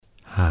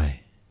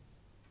Hi,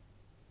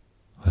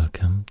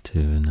 welcome to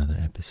another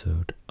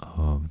episode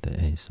of the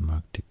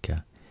ASMR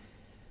Tycka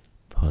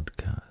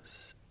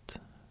podcast,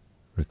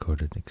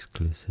 recorded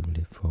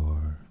exclusively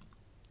for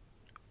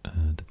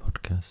the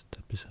podcast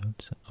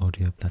episodes,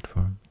 audio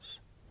platforms.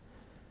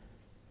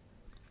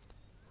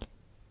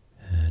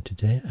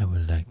 Today I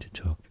would like to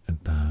talk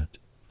about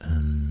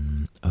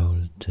an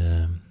old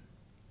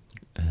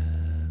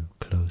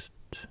closed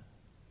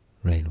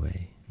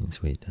railway in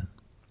Sweden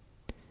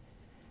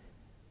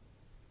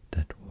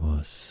that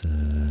was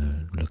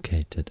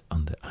located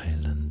on the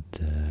island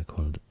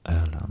called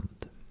Öland.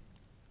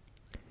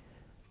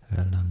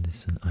 Öland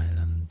is an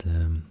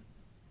island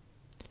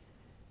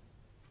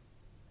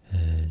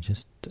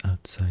just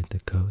outside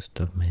the coast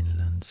of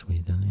mainland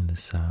Sweden in the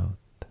south,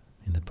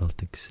 in the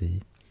Baltic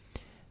Sea,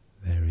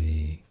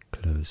 very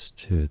close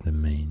to the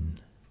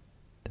mainland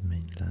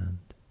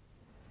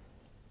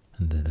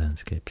and the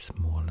landscape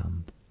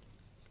Småland.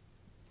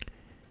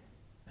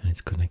 And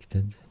it's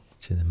connected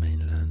to the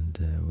mainland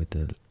with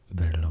a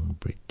very long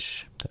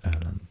bridge, the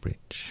Öland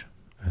Bridge,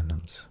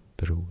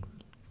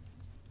 Ölandsbron.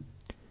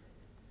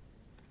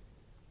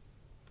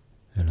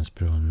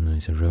 Ölandsbron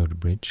is a road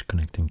bridge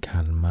connecting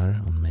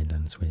Kalmar on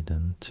mainland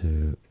Sweden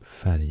to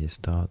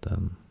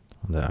Färjestaden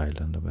on the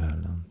island of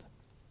Öland.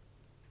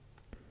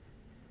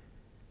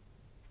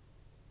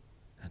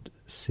 At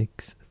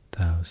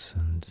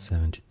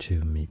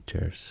 6,072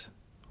 meters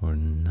or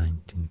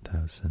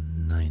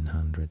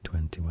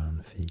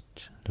 19,921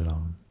 feet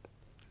long.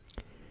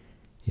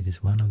 It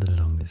is one of the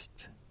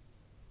longest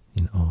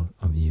in all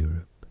of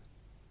Europe,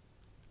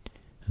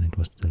 and it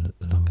was the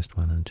longest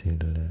one until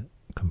the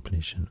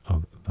completion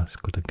of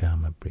Vasco da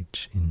Gama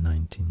Bridge in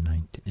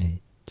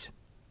 1998.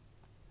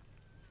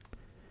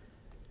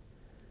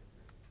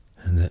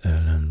 And the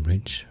Öland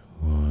Bridge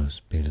was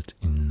built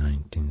in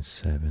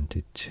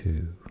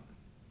 1972.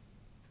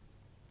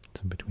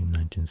 So between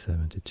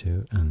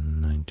 1972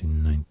 and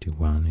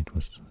 1991 it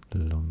was the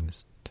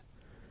longest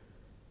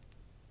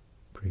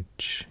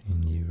bridge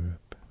in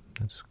Europe.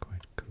 That's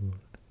quite cool.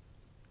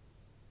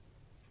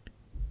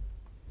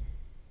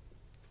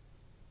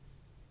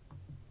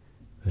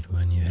 But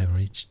when you have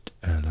reached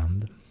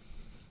Öland,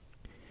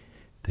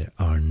 there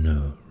are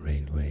no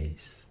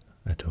railways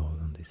at all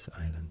on this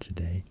island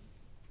today.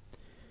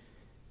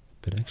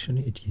 But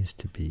actually it used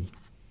to be.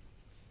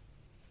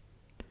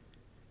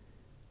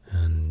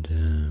 And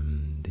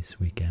this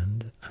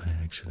weekend I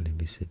actually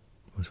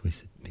was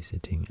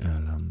visiting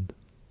Öland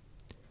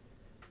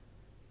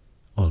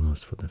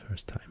almost for the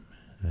first time.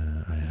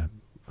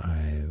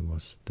 I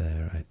was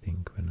there, I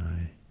think, when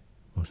I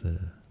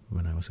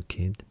was a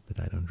kid, but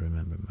I don't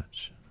remember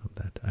much of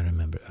that. I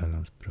remember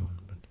Ölandsbron,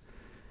 but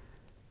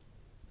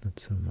not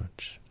so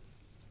much.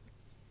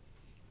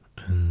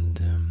 And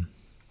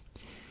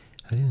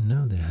I didn't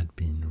know there had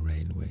been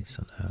railways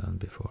on Öland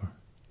before.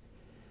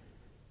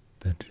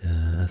 But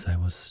as I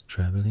was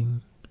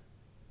traveling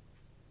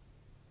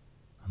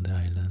on the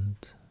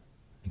island,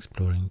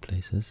 exploring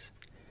places,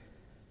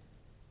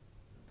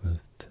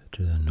 both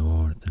to the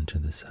north and to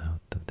the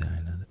south of the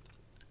island,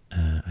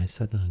 I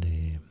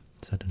suddenly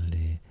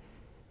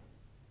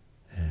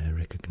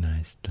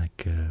recognized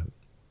like an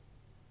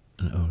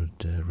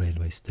old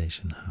railway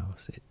station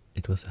house.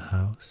 It was a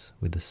house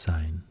with a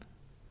sign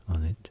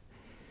on it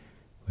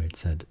where it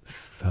said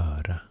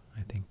Föra,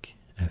 I think,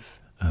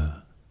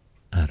 F-Ö-R-A,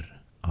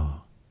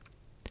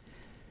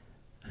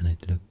 and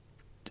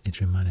it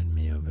reminded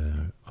me of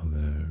a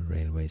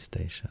railway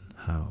station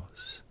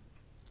house.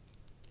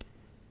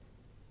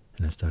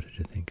 And I started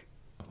to think,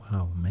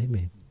 wow,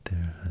 maybe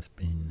there has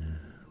been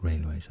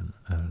railways on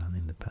Öland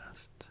in the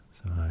past.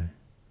 So I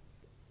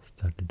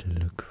started to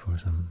look for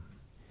some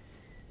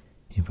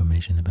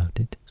information about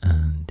it,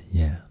 and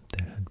yeah,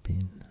 there had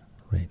been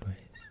railways.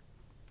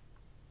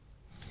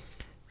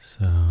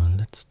 So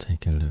let's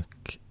take a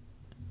look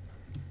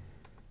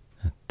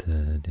at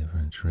the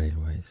different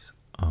railways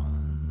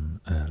on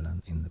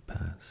Öland in the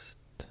past.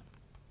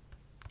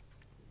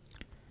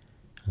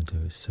 I'll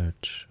do a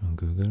search on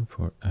Google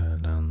for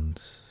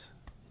Ölands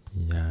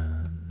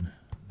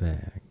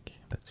järnväg.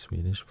 That's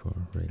Swedish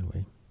for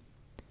railway.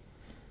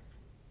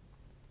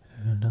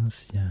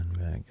 Ölands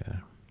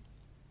järnvägar.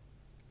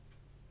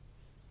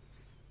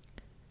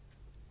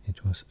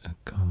 It was a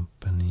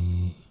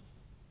company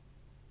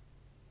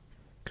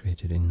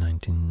created in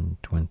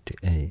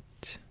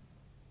 1928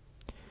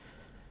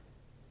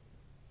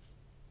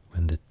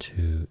 when the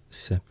two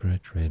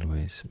separate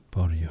railways,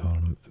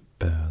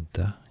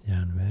 Borgholm-Böda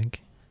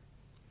järnväg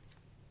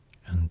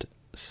and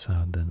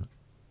Southern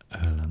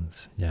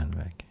Ölands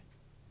järnväg,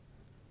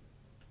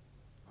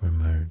 were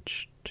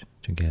merged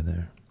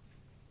together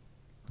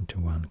into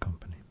one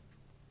company.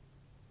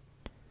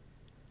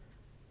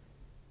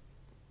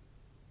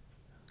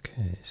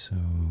 Okay, so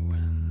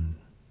when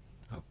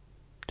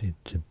did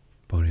the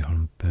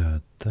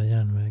Borgholm-Böda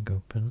järnväg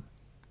open?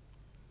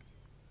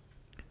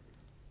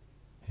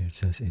 Here it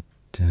says it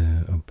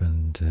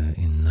opened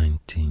in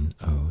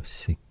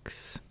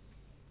 1906.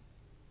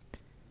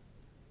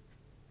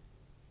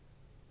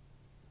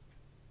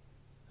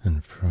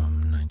 And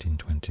from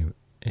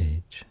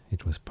 1928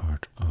 it was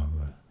part of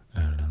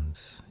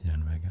Ölands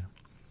järnvägar.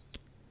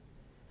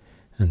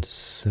 And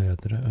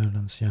Södra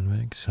Ölands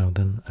järnväg,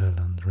 Southern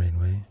Öland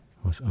Railway,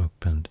 was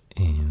opened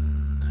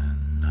in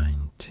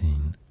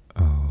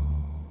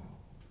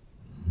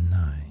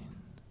 1909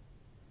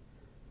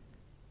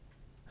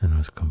 and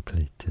was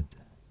completed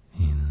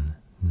in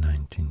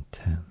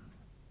 1910.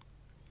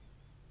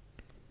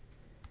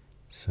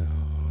 So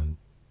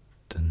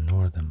the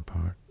northern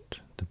part,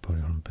 the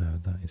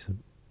Borgholm-Böda,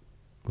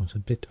 was a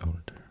bit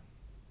older,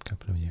 a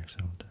couple of years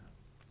older.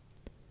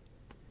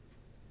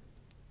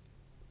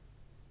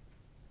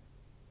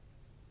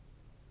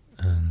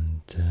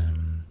 And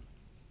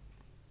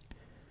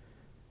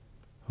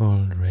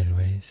all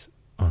railways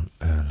on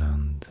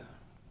Öland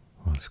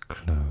was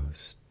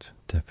closed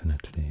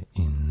definitely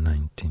in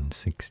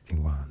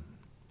 1961.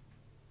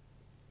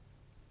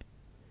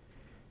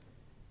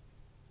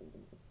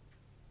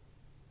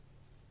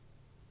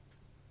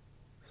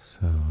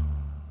 So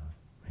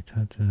it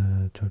had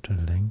a total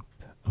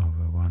length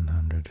of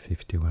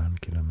 151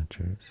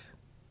 kilometers.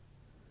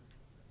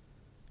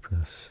 It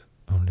was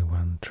only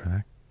one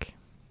track,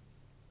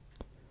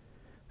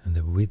 and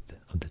the width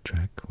of the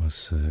track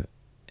was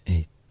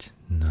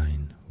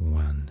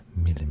 891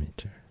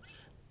 millimeters.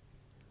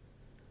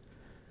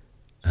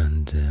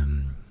 And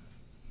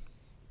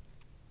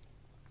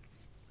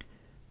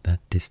that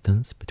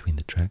distance between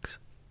the tracks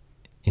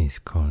is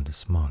called a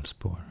small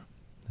spur,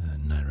 a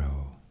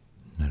narrow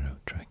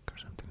track or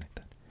something like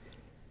that.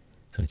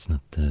 So it's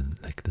not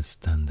like the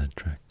standard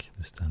track.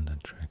 The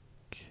standard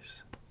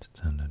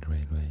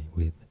railway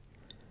width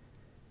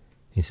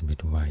is a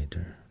bit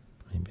wider.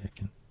 Maybe I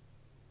can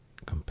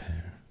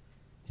compare.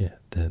 Yeah,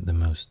 the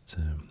most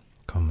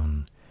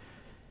common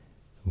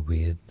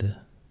width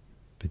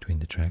between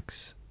the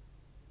tracks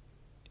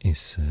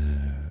is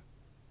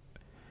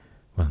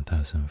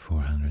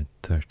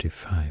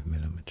 1435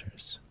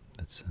 millimeters.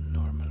 That's a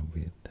normal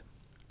width.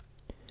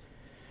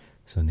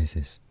 So this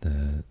is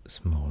the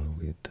small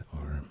width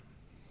or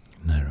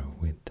narrow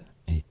width,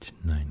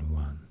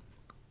 891.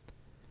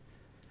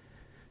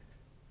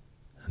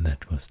 And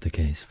that was the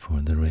case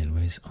for the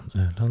railways on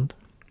Öland.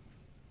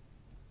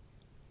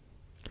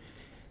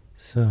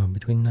 So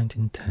between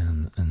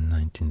 1910 and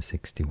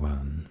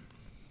 1961,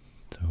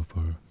 so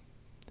for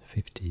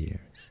 50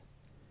 years,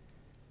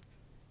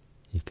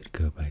 you could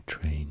go by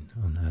train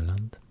on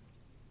Öland.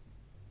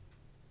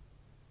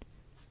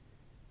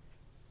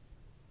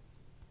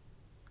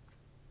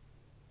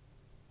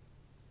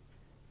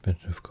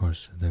 But of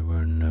course there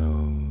were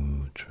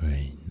no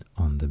train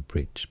on the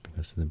bridge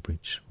because the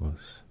bridge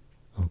was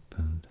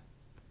opened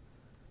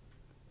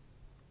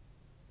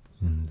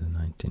in the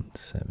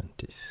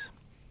 1970s.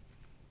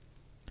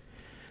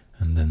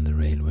 And then the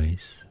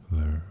railways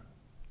were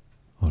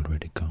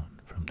already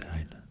gone from the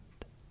island.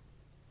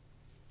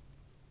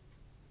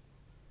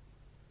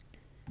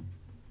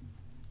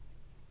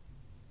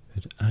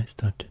 But I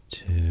started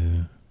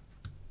to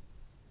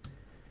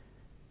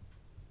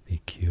be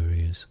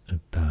curious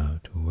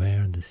about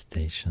where the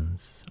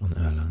stations on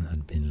Öland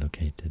had been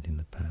located in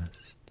the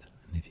past,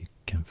 and if you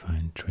can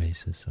find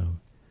traces of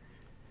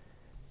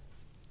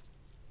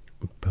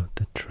both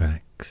the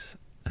tracks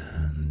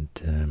and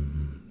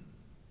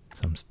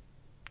some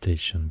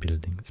station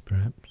buildings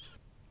perhaps.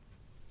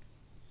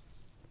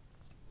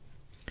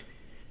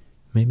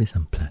 Maybe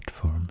some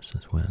platforms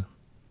as well,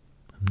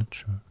 I'm not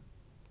sure.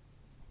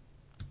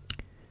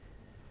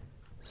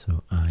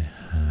 So I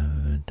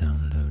have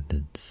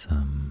downloaded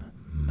some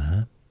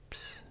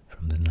maps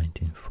from the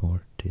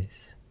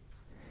 1940s,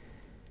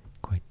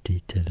 quite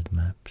detailed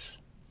maps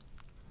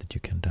that you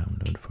can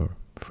download for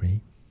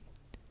free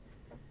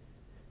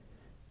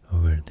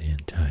over the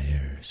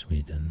entire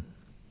Sweden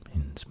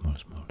in small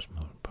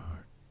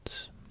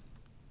parts.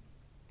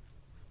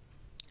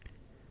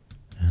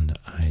 And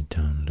I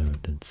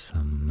downloaded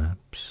some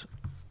maps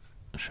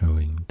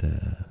showing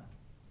the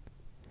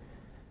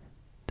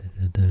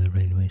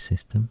railway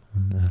system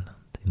on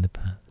Öland in the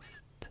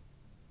past.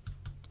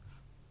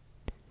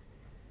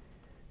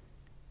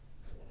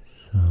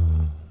 So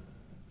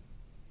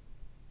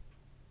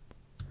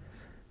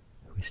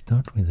we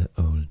start with the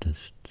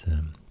oldest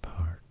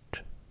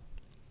part,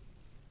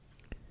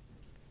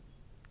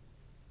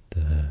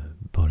 the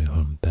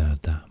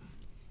Borgholm-Böda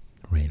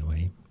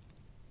railway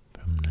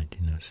from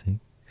 1906.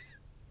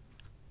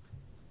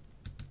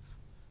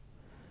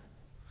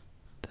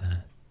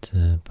 That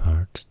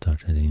part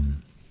started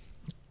in,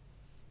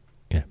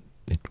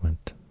 it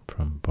went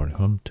from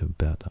Borgholm to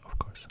Böda, of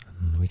course,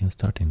 and we can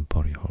start in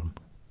Borgholm.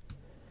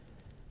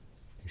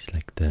 It's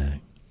like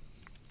I'm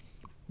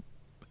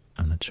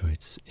not sure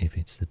if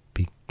it's the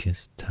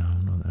biggest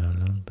town on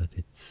Öland, but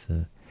it's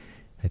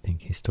I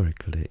think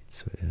historically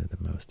it's the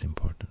most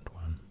important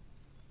one.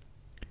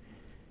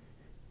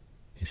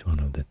 It's one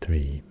of the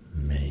three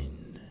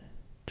main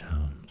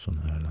towns on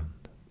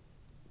Öland.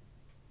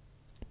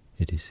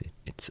 It is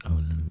its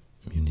own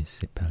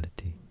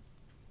municipality.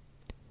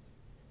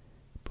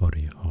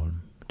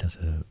 Borgholm, it has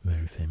a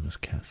very famous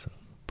castle,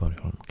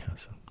 Borgholm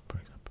Castle, for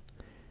example.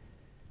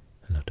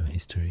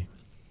 history.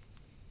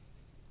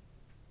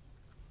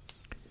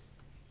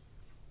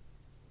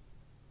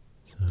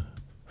 So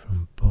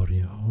from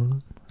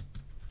Borgholm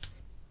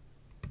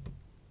we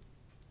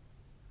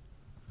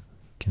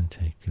can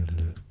take a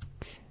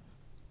look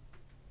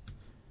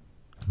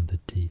on the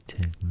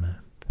detailed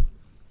map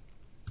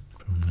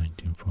from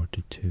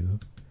 1942,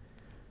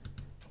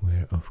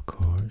 where of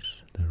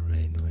course the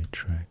railway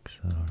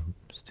tracks are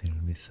still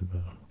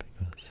visible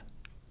because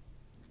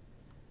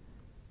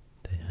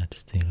they had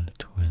still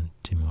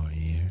 20 more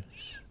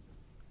years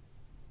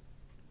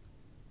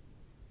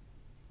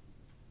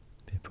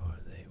before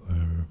they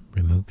were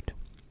removed,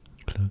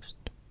 closed.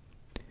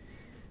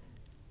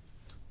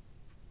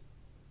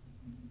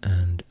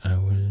 And I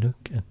will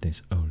look at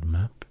this old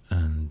map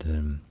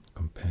and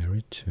compare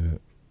it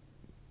to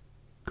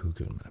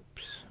Google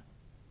Maps.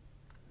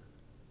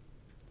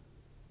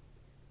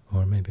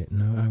 Or maybe,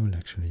 no, I will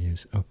actually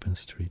use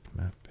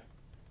OpenStreetMap.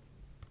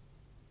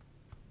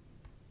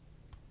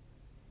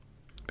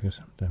 Because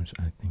sometimes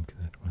I think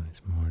that one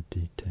is more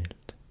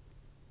detailed.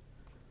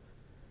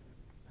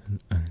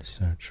 And I'll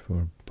search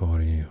for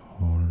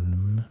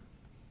Borgholm.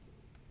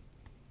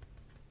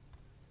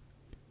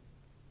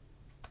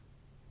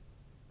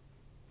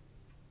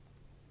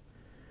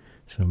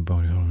 So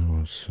Borgholm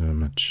was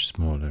much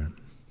smaller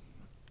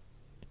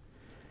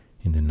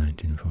in the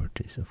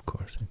 1940s, of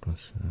course. It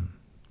was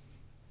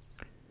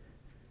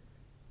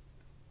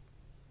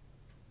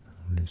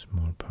only a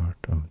small part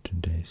of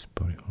today's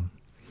Borgholm.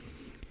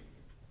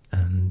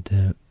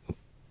 And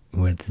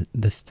where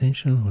the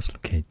station was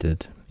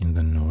located in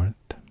the north,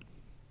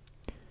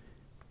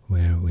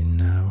 where we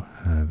now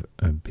have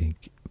a big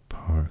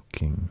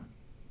parking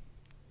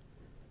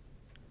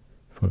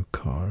for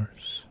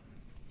cars,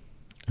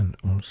 and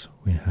also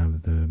we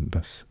have the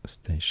bus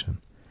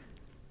station.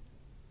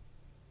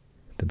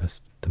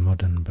 The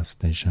modern bus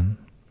station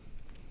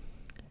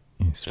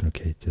is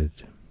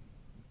located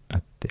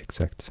at the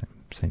exact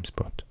same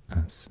spot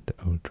as the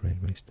old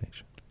railway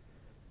station.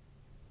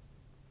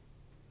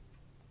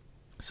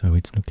 So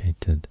it's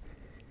located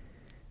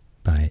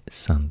by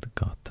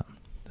Sandgatan,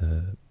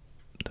 the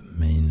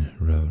main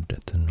road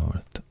at the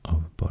north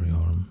of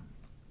Borgholm.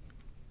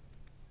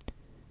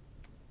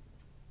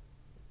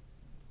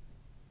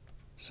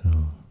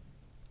 So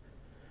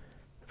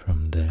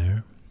from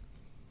there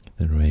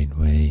the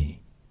railway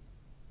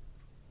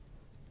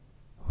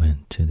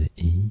went to the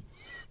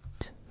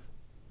east,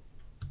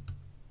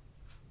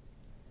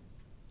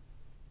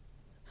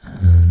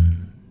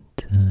 and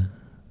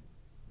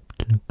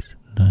it looks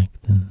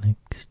like the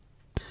next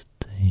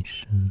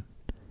station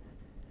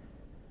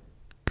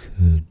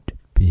could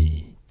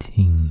be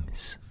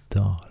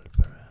Tingsdal,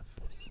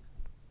 perhaps.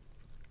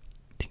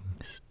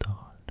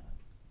 Tingsdal.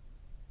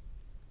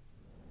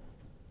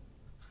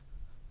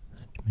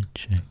 Let me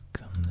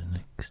check on the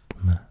next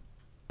map.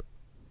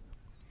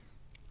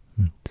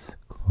 It's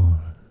called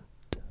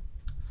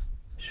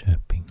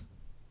Köping.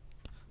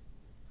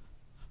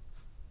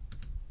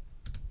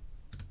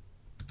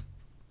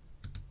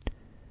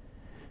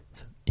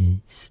 So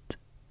east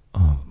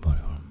of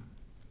Borgholm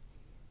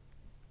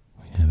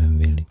we have a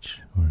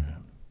village or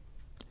a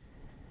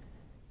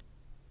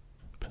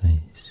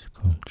place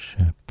called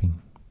Köping.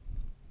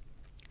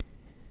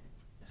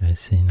 I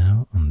see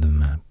now on the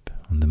map,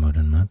 on the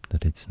modern map,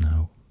 that it's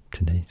now,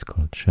 today it's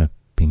called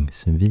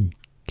Köpingsvik.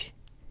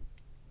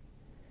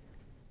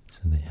 So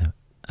they have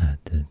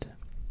added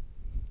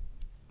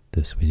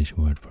the Swedish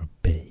word for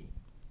bay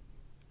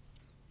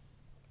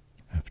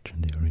after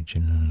the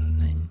original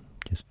name,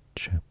 just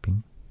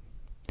Köping.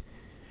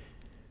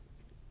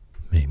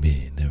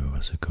 Maybe there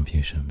was a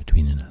confusion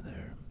between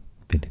another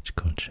village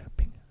called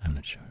Köping, I'm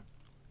not sure.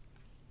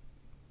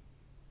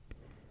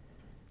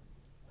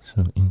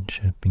 So in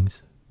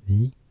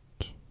Köpingsvik,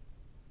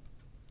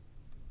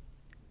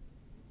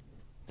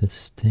 the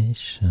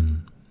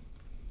station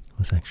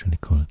was actually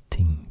called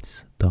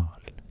Tingsdal.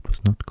 It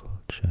was not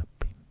called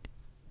Köping.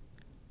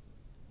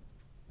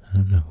 I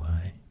don't know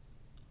why.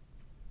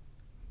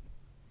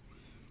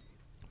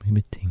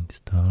 Maybe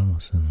Tingsdal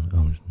was an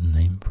old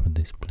name for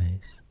this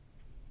place.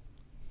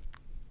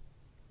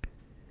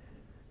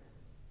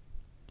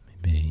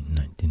 Maybe in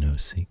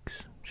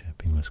 1906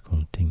 Köping was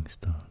called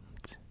Tingsdal.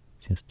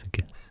 It's just a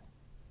guess.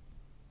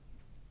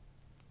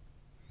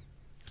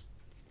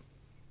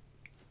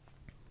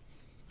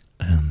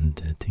 And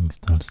the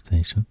Tingsdal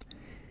station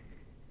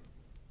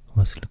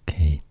was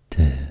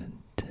located,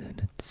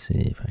 let's see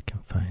if I can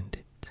find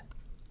it.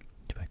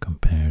 If I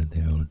compare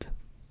the old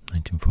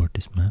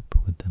 1940s map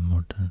with the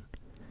modern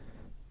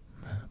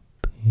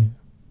map here,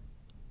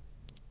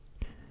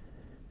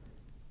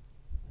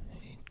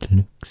 it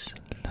looks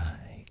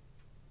like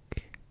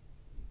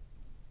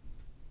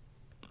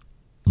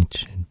it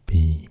should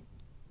be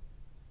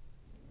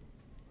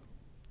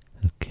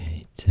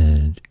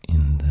located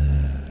in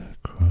the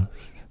cross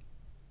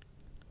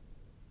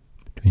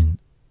between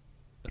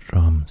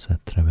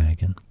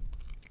Ramsätravägen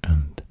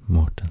and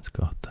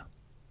Mårtensgatan.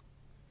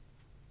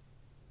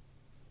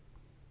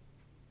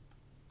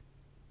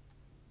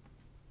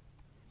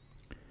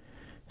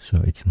 So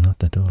it's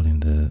not at all in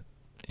the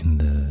in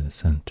the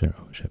center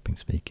of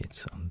Köpingsvik.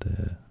 It's on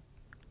the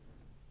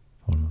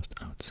almost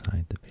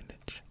outside the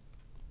village,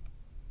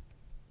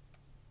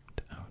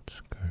 the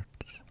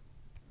outskirts.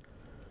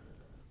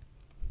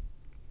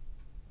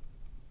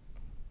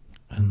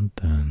 And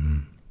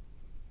then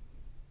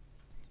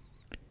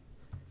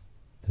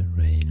the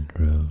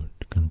railroad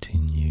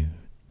continued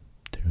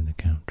through the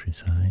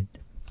countryside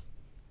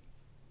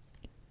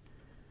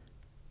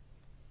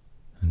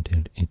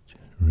until it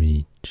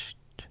reached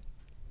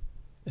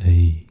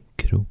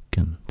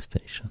Öykroken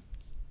station.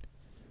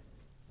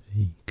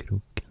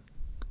 Öykroken.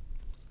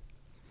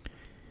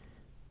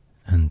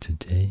 And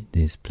today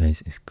this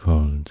place is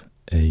called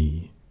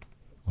Öy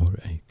or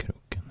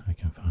Öykroken. I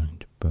can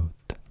find both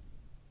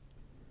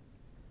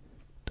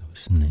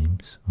those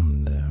names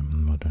on the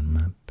modern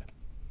map.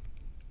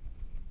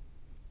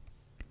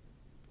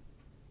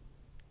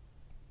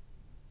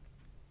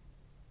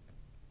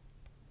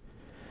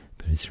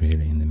 But it's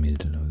really in the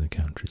middle of the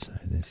countryside.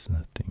 There's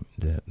nothing,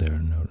 there are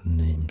no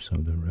names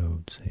of the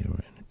roads here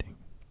or anything.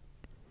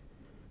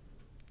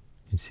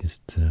 It's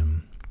just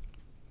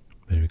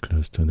very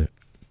close to the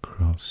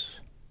cross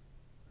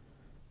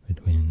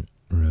between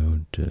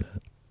road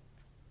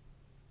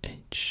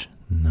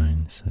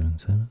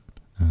H977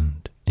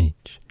 and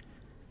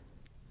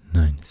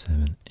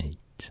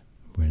H978,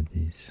 where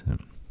these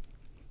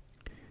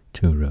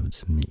two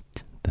roads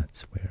meet.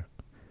 That's where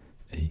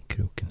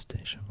Öykroken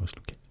station was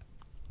located.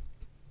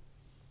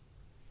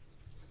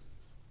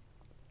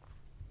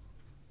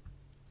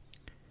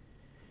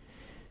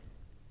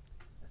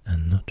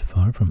 And not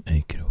far from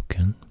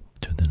Öykroken,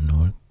 to the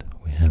north,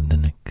 we have the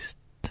next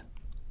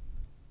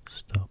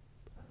stop,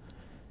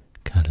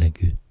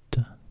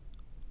 Kallagutta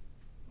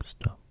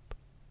stop.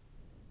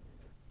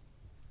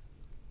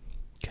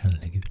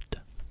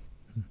 Kallagutta.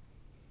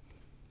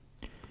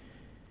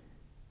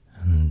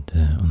 And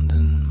on the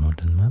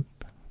modern map,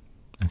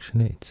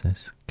 actually it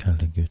says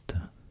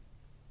Kallagutta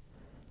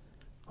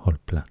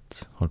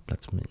Hållplats.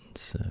 Hållplats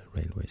means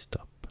railway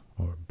stop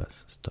or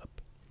bus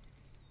stop.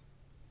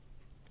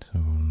 So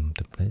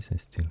the place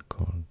is still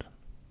called.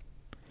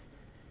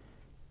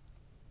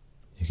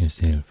 You can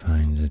still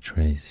find a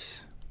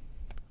trace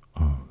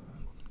of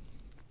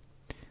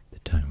the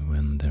time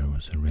when there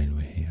was a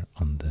railway here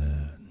on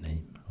the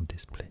name of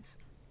this place.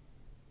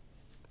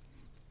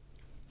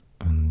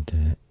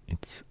 And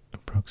it's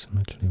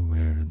approximately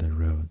where the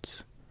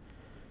roads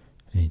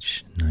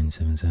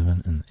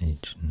H977 and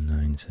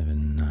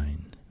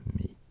H979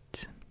 meet.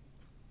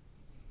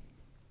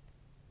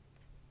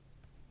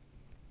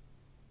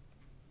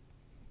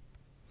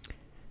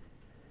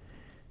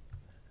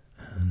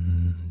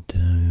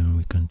 And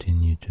we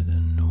continue to the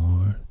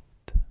north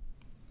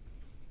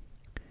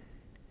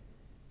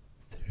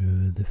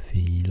through the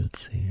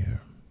fields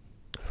here,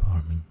 the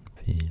farming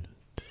fields,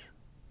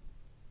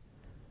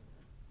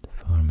 the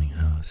farming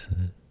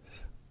houses,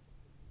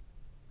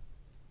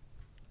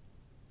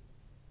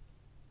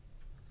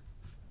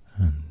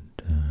 and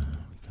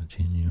we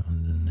continue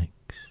on the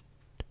next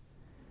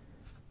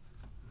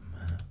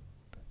map.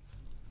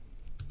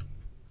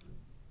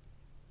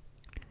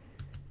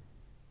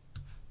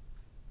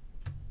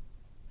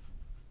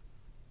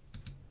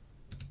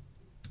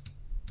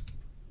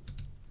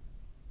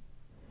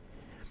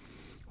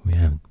 We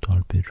have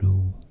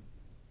Dalbyrå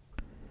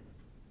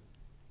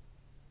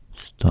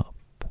stop,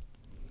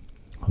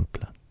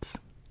 Hållplats.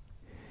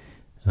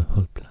 A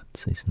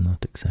Hållplats is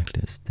not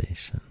exactly a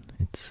station.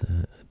 It's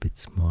a bit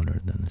smaller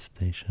than a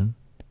station.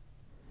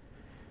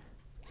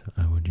 So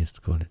I would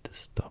just call it a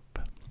stop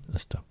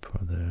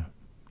for the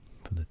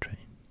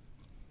train.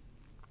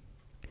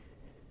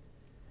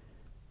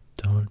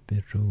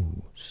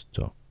 Dalbyrå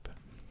stop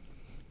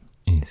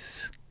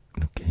is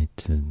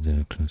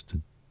located close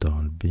to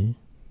Dalby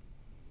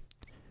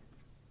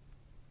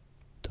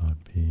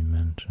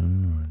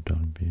Mansion or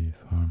Dalby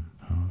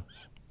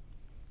Farmhouse.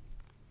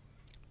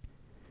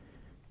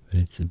 But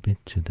it's a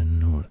bit to the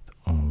north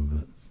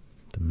of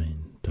the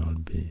main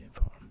Dalby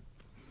farm,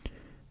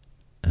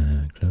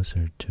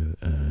 closer to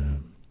a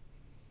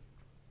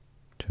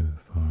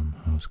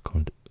farmhouse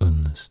called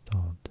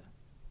Unnestad.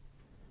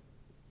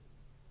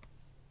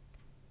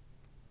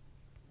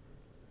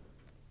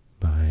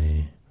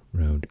 By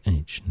road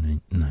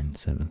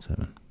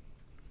H977.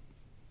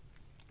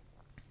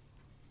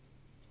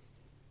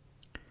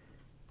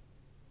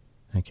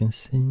 I can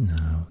see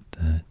now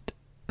that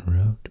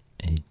road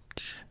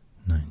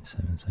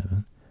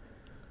H977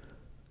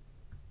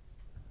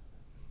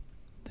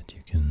 that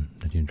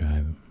you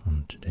drive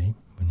on today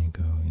when you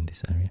go in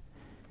this area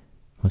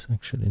was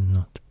actually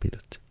not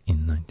built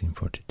in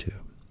 1942,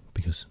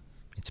 because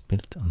it's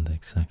built on the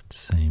exact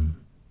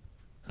same,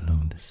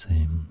 along the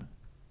same,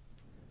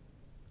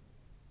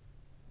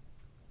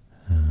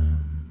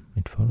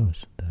 it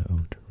follows the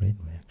old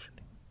railway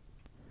actually.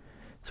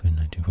 So in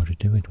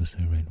 1942 it was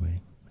a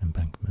railway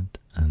embankment,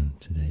 and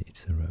today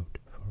it's a road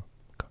for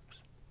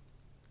cars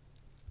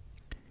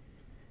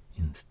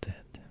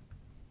instead.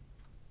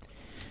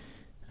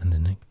 And the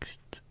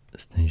next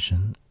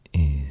station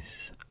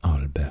is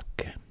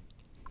Alböke.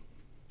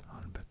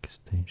 Alböke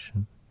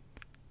station.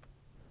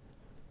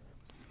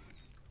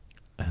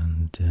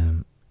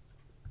 and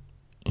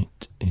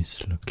it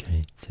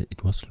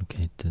was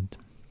located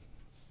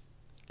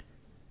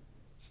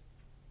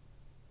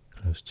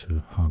close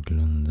to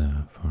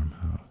Haglunda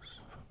farmhouse,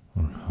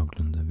 or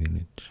Haglunda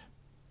village,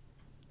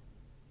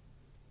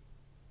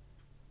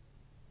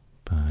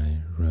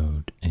 by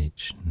road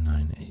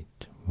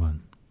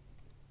H981.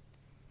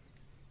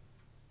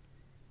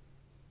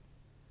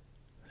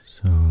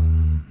 So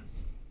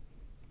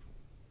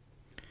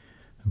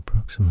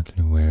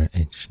approximately where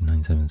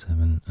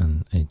H977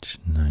 and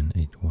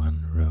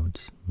H981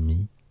 roads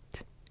meet,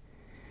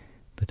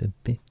 but a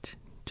bit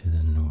to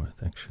the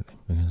north actually,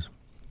 because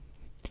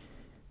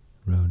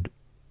road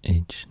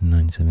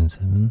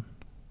H977,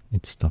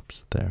 it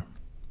stops there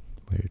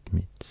where it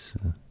meets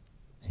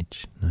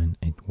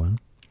H981,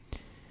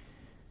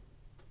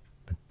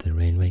 but the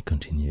railway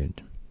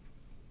continued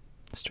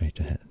straight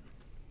ahead.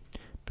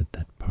 But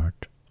that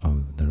part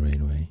of the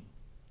railway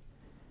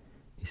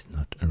is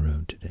not a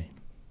road today.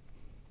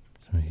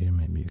 So here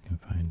maybe you can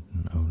find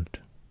an old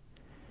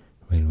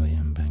railway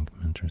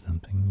embankment or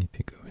something. If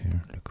you go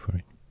here, look for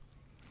it.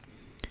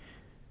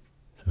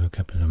 So a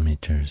couple of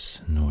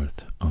meters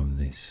north of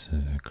this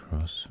road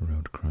cross,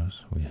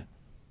 we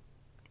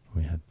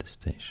had the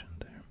station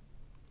there.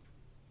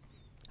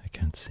 I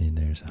can't see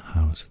there's a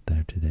house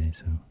there today,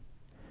 so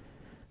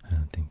I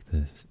don't think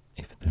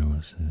if there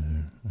was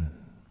a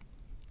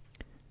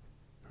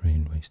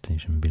railway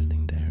station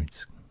building there,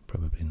 it's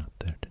probably not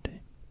there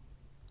today.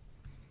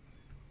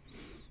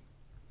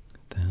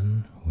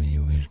 Then we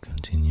will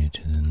continue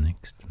to the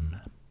next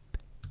map.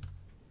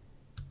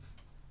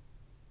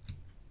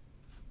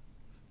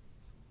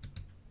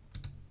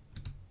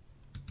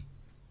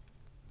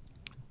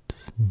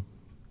 Let's see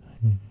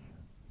here.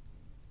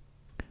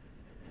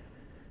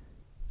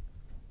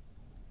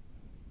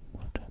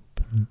 What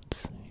happens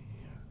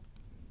here?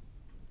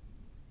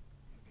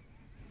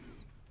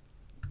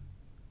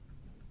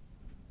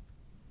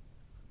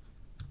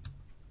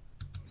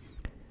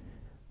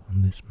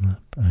 On this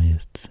map I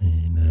just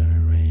see the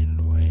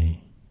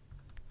railway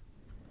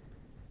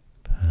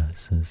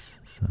passes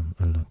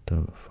a lot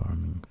of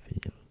farming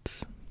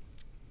fields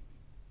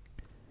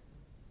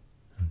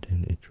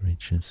until it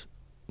reaches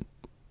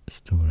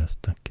Stora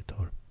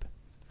Stacketorp.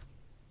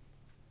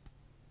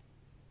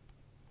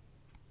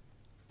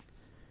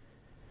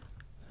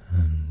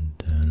 And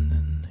then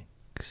the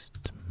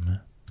next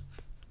map.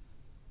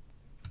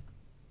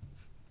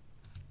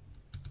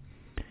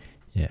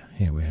 Yeah,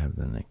 here we have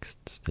the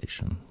next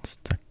station,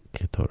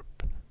 Stacketorp.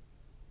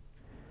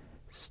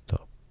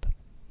 Stop.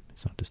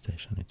 It's not a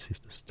station, it's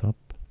just a stop.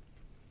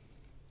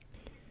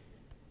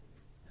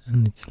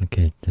 And it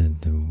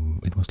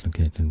was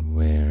located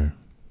where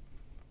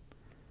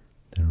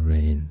the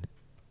railway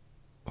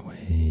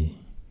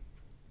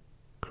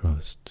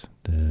crossed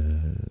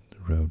the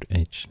road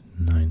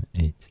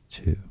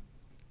H982.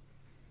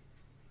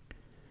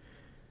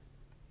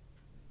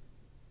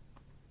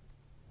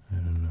 I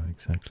don't know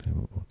exactly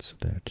what's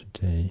there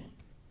today.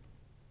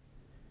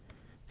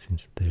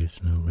 Since there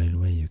is no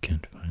railway, you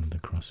can't find the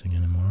crossing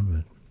anymore,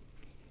 but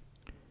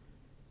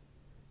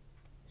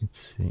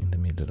it's in the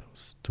middle of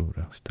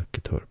Stora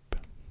Stacketorp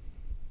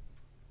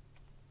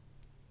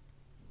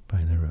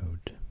by the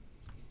road.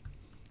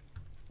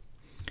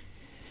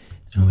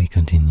 And we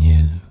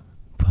continue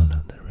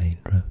follow the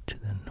railroad to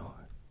the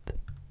north,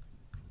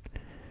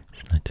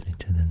 slightly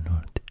to the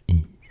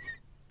northeast,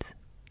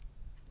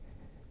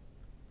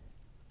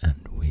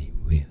 and we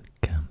will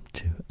come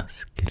to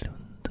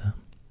Askelunda.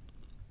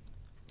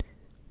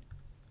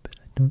 But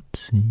I don't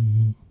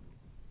see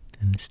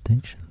any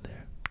station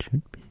there. It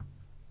should be.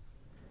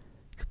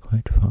 It's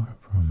quite far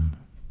from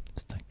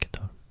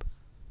Stacketorp.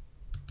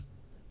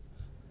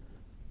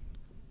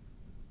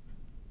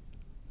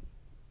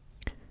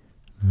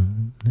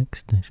 Next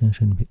station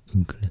should be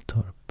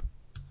Uggletorp.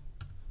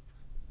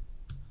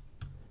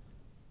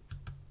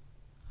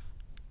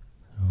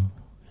 So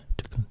we have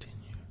to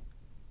continue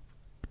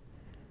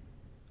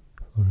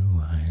for a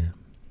while.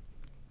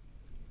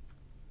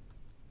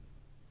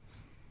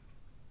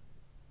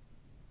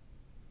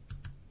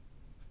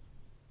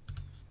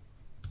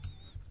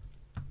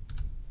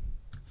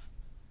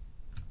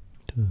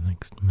 To the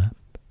next map.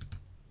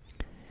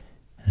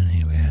 And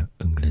here we have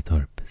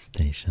Uggletorp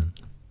station.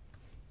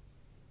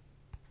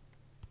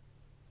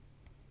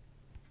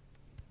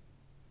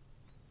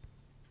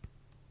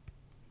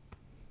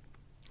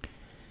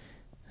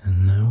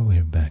 And now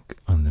we're back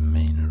on the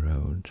main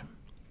road,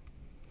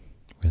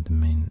 where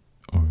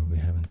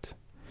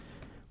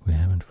we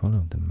haven't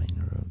followed the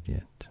main road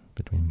yet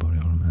between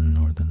Borgholm and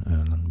Northern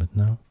Öland, but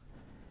now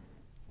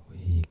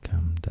we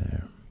come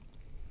there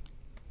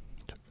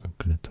to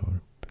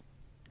Uggletorp.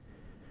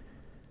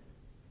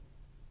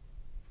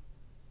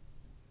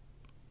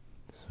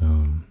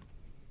 So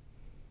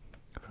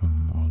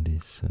from all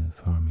these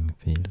farming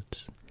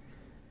fields,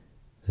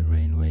 the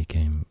railway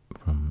came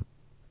from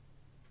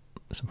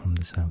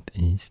the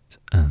southeast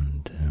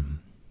and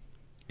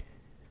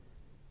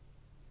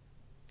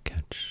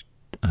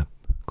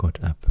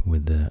caught up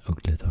with the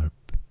Uggletorp,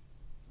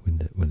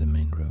 with the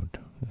main road,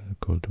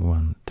 called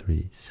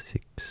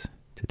 136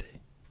 today.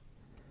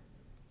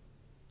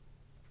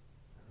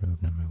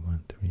 Road number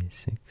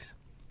 136.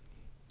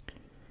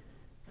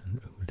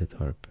 And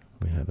Uletorp,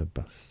 we have a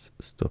bus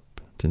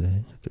stop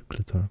today at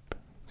Uletorp,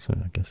 so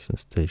I guess the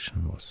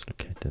station was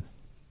located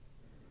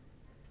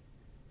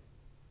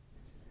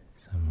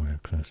somewhere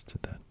close to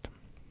that.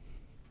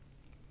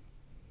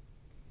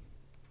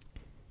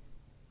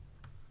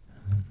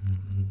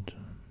 And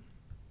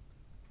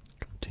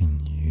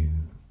continue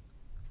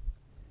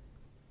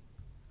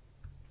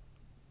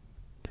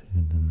to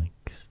the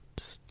next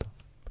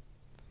stop,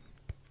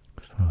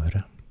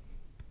 Föra.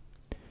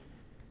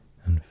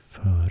 And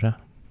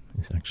Föra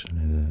is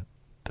actually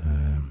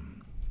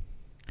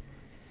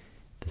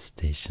the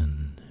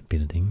station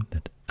building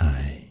that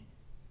I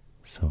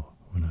saw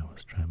when I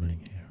was traveling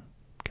here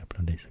a couple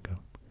of days ago.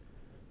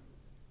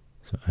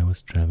 So I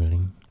was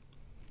traveling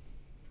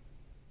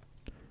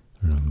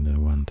along the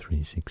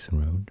 136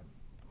 road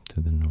to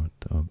the north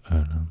of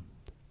Öland.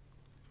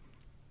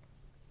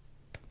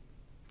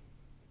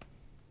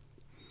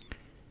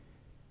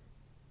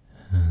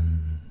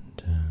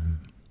 And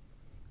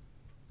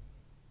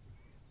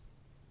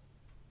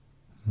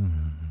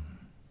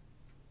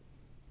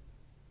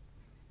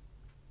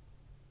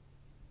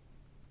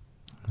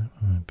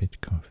I'm a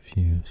bit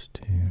confused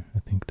here. I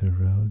think the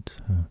roads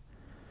have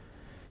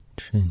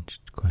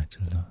changed quite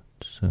a lot.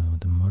 So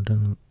the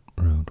modern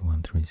road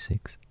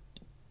 136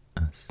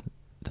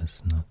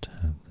 does not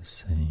have the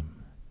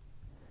same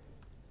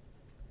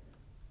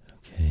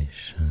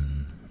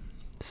location,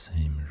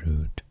 same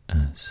route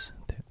as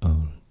the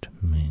old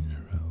main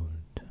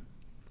road.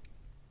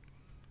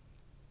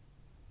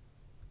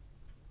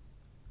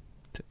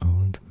 The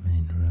old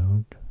main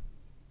road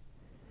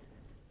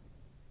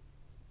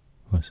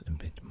was a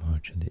bit more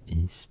to the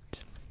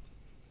east.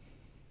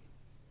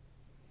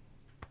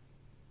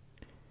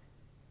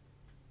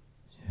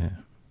 Yeah,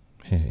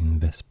 here in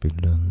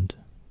Väsbylund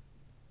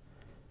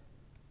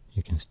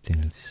you can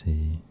still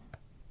see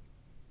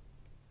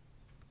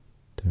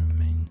the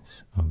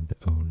remains of the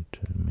old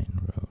main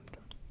road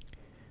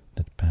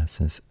that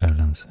passes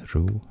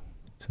Ölandsro.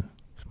 It's a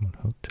small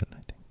hotel,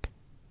 I think.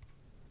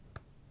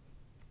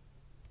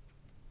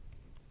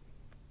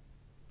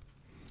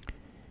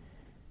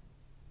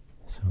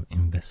 So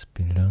in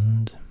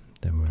Väsbylund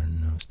there were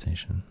no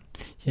station.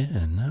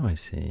 Yeah, now I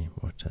see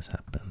what has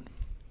happened.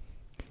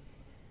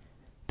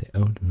 The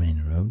old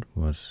main road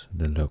was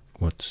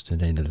what's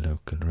today the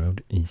local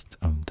road east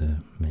of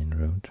the main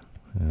road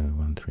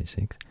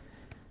 136,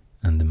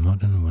 and the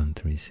modern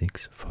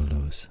 136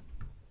 follows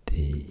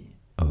the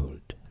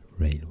old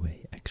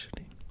railway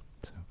actually.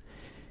 So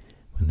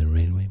when the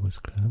railway was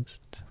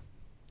closed,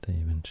 they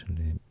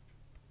eventually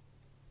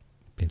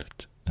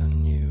built a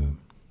new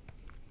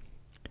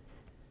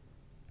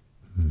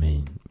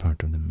main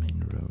part of the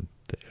main road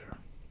there.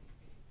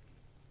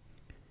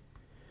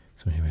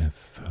 So here we have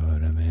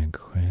Föra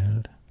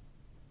vägskäl.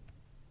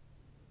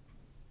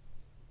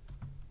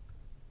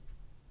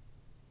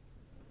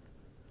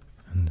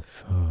 And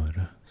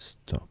Föra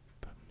stop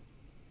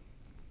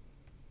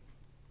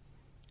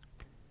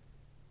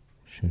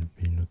should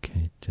be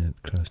located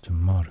close to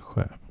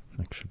Marsjö,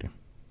 actually.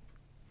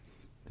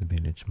 The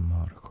village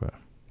Marsjö.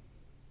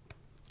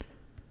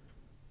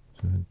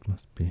 So it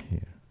must be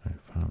here. I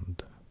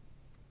found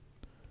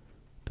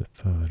the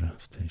Föra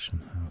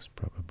station house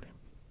probably.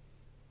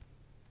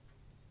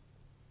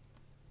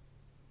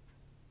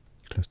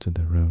 Close to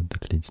the road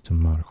that leads to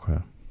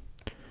Marsjö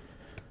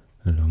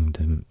along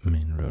the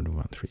main road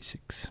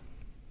 136.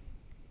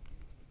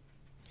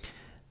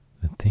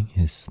 The thing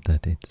is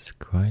that it's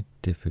quite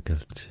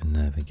difficult to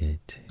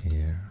navigate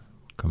here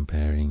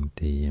comparing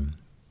the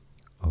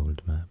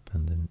old map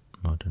and the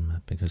modern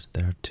map, because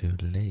there are two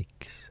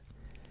lakes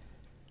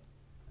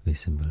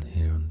visible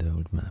here on the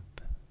old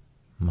map.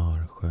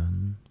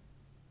 Marsjön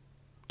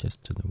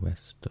just to the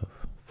west of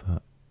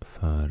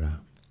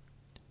Föra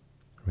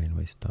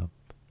railway stop,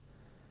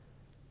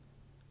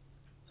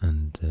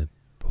 and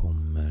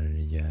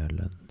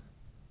Pommergölen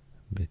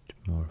a bit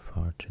more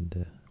far to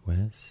the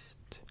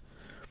west,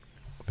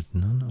 but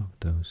none of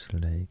those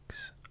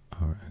lakes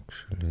are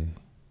actually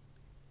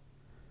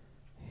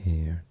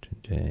here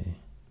today,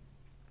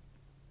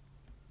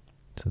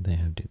 so they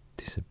have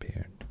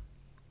disappeared.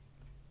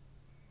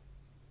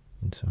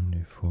 It's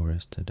only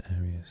forested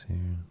areas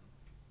here,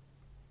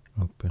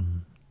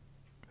 open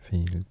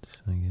fields,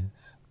 I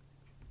guess.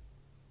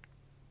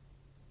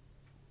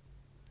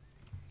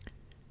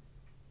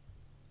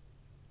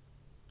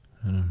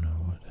 I don't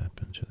know what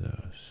happened to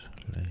those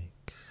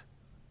lakes.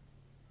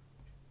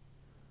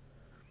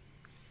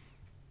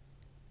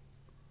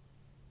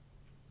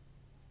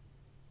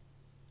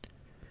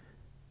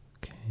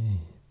 Okay,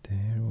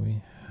 there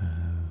we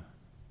have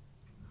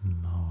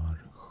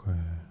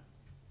Marsjö,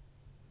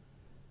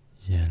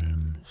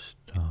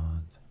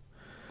 Hjelmstad.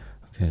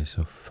 Okay,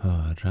 so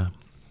Föra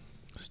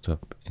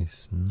stop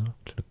is not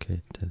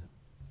located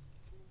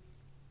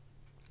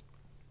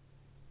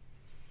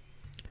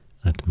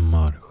at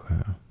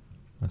Marsjö,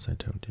 as I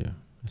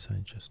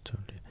just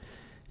told you.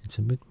 It's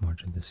a bit more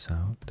to the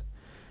south.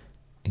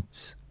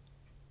 It's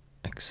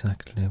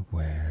exactly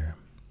where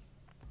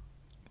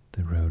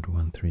the road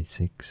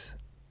 136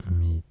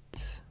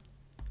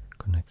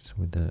 connects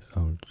with the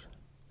old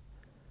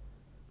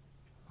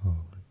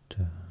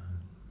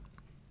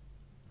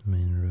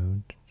main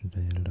road,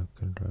 today a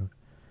local road.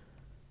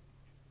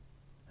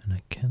 And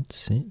I can't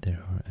see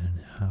there are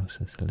any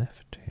houses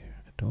left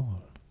here at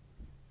all.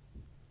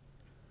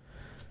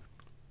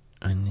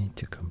 I need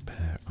to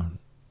compare on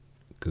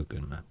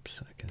Google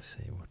Maps. I can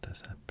see what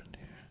has happened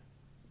here.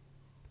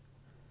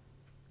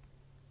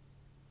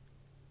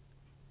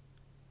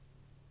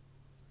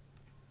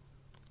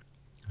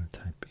 I'll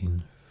type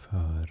in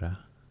Föra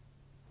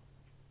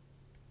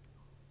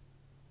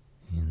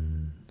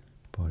in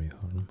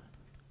Borgholm.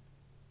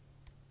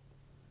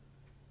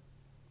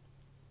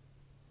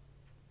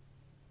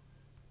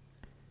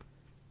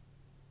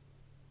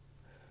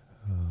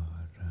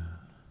 Föra.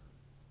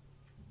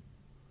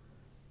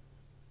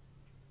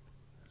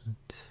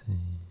 Let's see.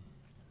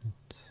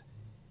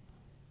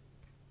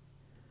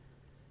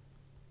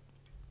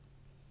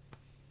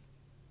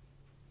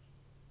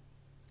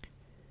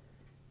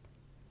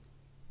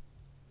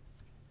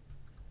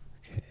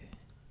 Okay.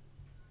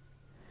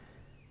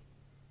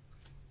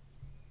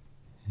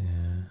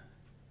 Yeah.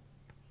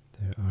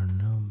 There are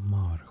no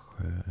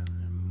Marsjö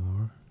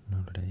anymore,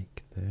 no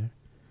lake there.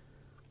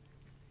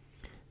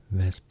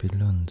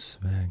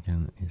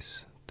 Väsbylundsvägen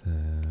is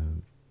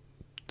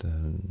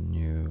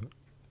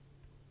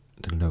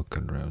the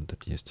local road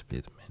that used to be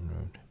the main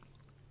road.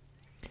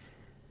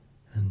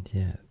 And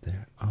yeah,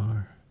 there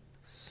are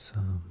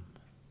some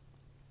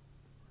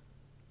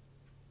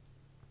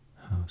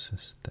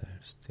houses there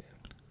still.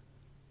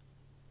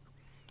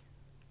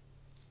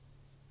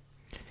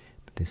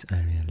 But this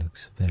area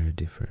looks very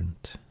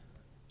different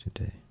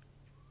today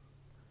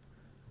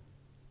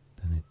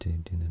than it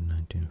did in the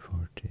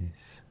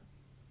 1940s.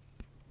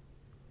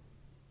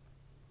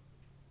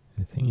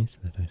 The thing is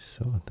that I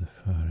saw the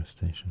Föra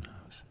station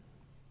house.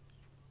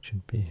 It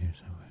should be here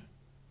somewhere.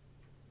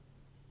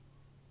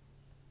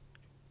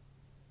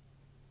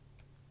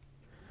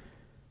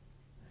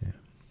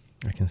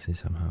 Yeah, I can see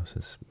some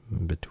houses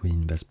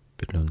between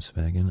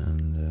Väsbylundsvägen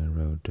and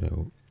road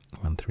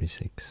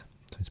 136.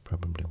 So it's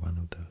probably one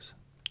of those,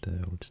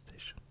 the old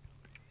station.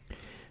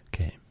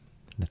 Okay,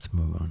 let's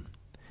move on.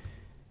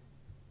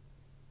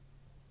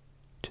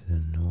 To the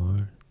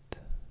north.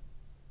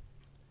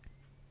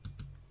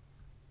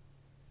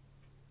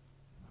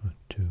 What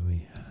do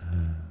we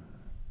have?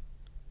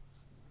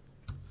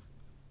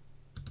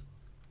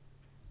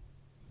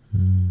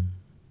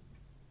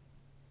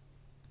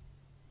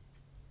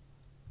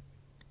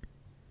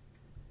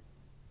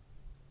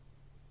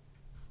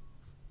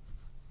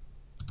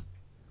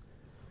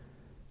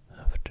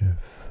 After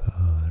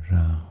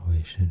Föra,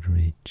 we should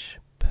reach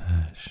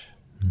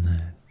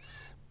Persnäs.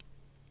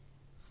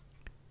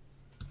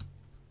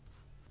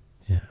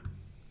 Yeah,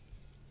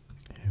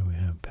 here we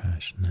have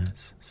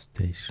Persnäs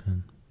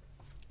station,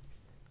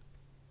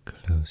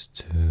 close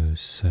to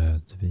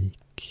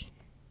Södvik.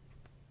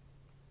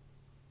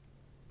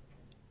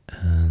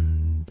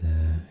 And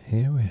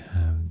here we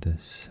have the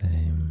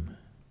same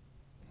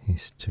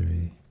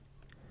history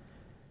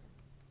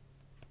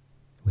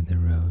with the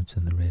roads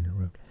and the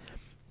railroad.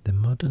 The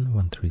modern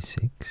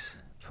 136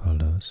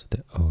 follows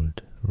the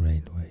old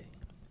railway.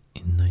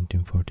 In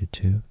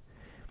 1942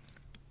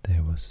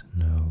 there was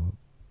no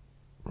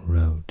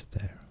road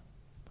there,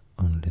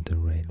 only the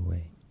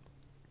railway.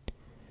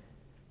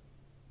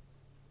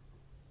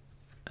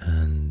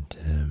 And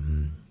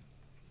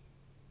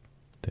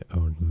the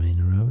old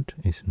main road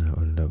is now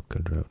a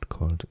local road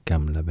called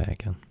Gamla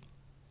vägen.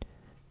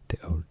 The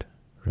old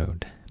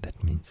road,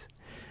 that means.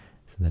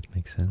 So that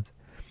makes sense.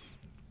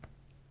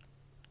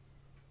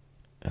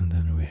 And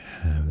then we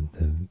have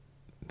the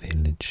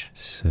village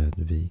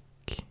Södvik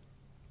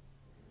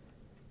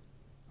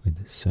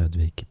with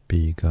Södvik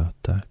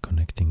Bygata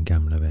connecting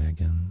Gamla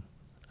vägen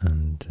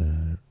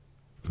and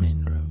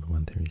main road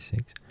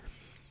 136.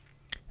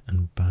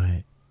 And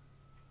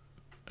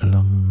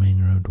along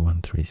main road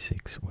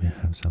 136 we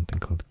have something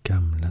called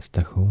Gamla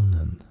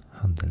stationen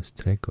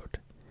Handelsträdgård,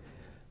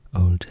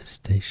 old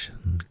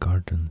station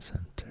garden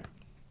center.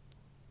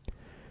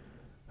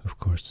 Of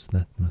course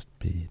that must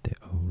be the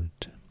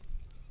old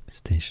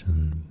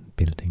station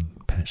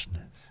building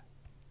Persnäs.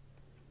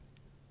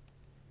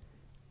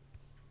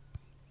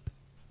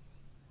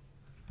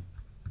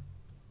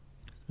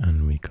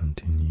 And we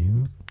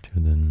continue to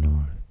the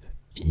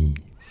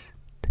northeast.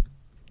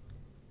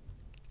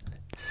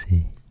 Let's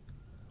see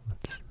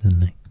what's the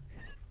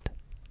next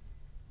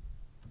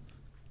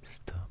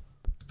stop.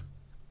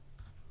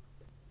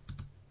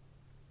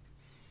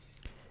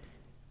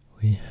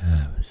 We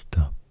have a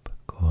stop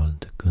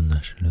called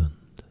Gunnarslund.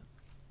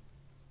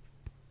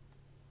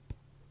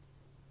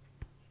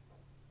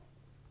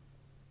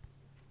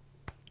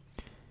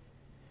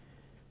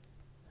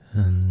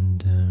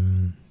 And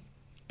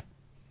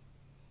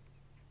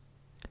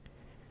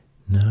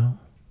now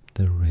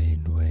the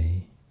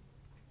railway,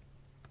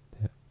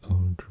 the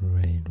old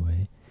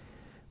railway,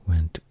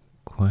 went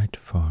quite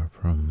far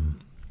from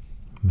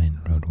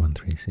main road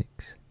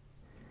 136.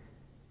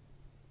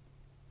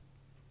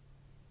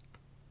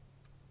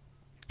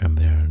 And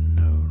there are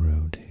no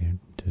road here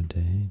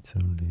today, it's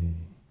only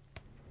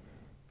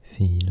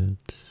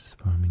fields,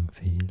 farming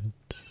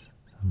fields,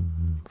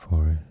 some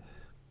forest.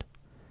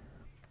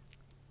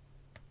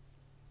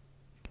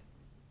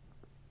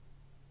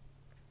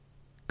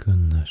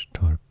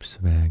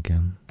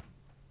 Gunnarstorpsvägen,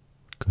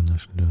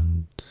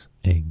 Gunnarslunds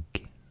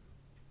ägg.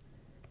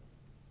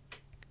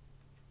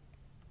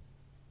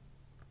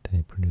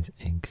 They produce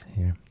eggs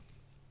here,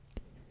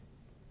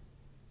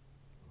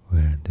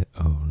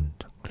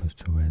 close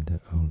to where the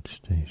old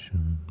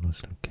station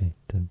was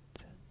located,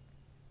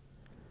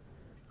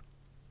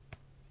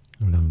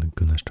 along the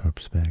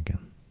Gunnarstorpsvägen.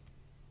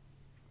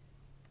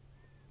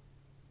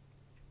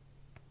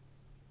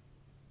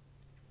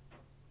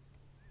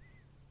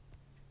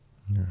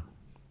 Yeah.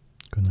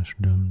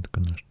 Gunnarslund,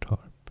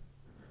 Gunnarstorp.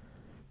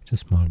 It's a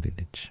small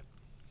village.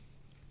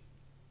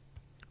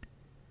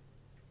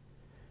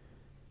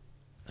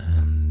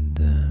 And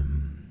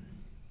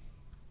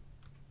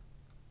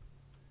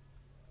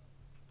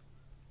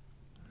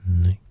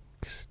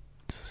next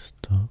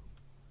stop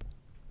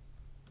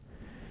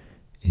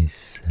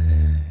is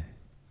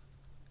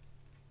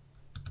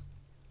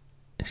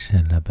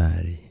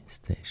Kjellaberg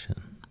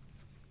station.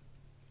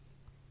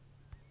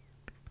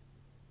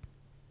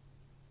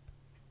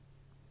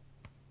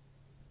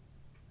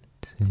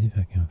 See if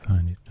I can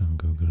find it on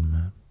Google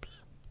Maps.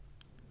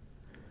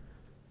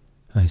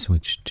 I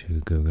switched to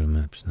Google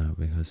Maps now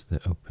because the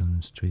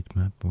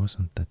OpenStreetMap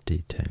wasn't that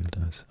detailed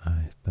as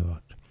I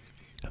thought.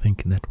 I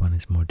think that one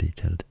is more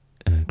detailed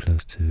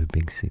close to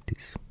big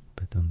cities,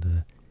 but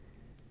in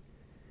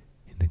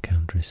the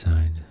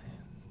countryside,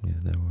 yeah,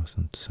 there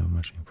wasn't so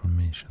much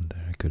information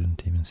there. I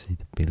couldn't even see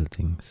the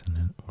buildings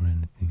or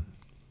anything.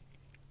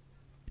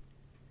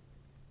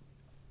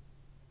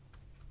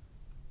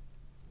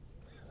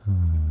 So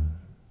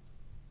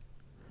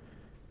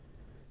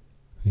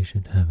we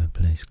should have a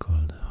place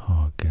called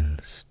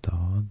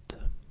Hagelstad,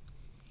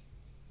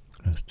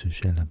 close to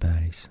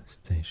Kjellabergs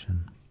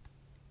station.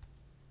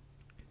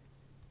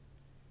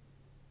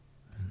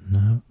 And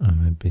now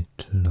I'm a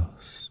bit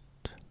lost.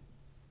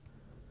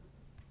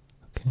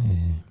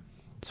 Okay,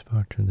 it's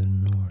far to the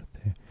north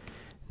here.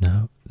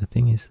 Now, the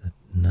thing is that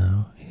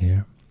now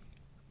here,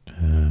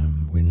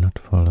 we're not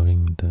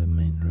following the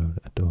main road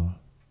at all.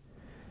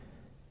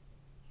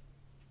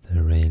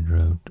 The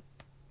railroad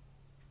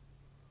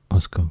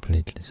was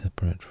completely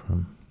separate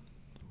from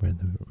where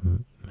the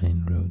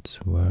main roads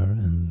were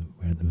and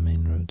where the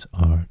main roads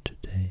are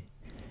today.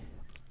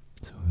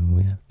 So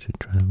we have to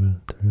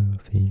travel through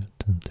fields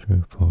and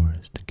through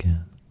forest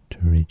again to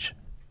reach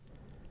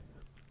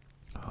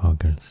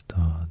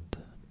Hagelstad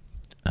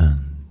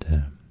and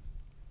a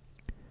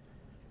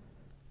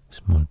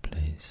small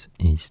place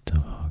east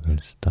of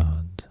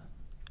Hagelstad.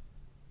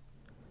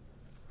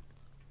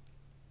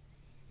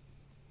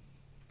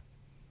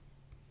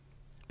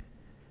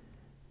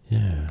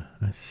 Yeah,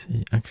 I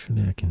see.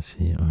 Actually, I can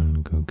see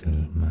on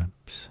Google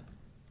Maps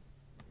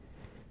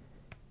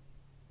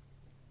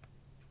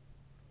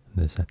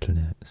the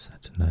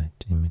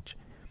satellite image.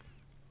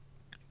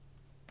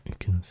 You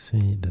can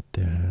see that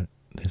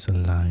there's a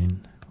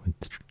line with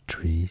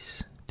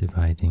trees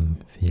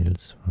dividing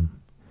fields from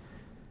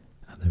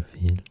other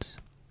fields,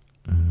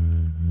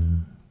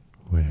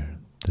 where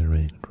the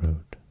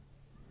railroad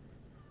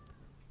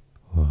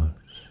was.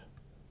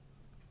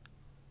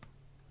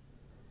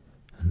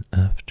 And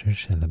after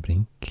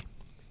Kjellabrink,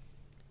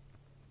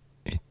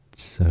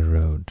 it's a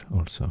road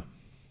also.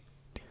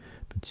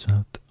 But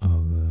south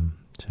of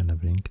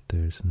Kjellabrink,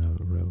 there's no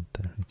road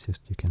there. It's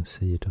just you can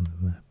see it on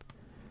the map.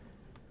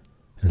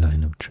 A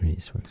line of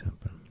trees, for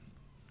example.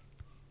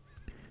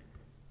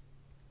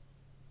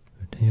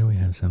 But here we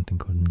have something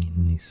called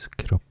Ninnis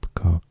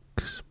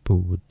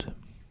Kroppkaksbod.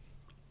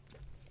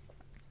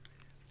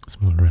 A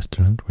small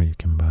restaurant where you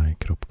can buy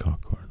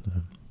kroppkakor,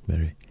 the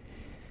very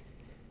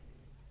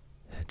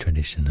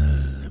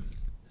traditional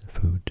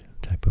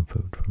type of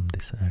food from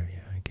this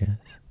area, I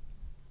guess.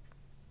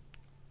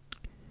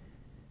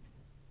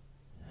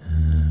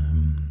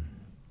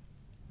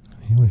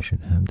 Here we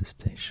should have the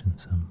station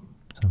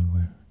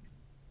somewhere.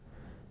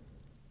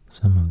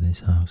 Some of these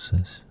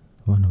houses,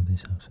 one of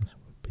these houses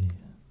would be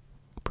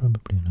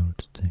probably an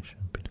old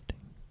station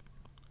building.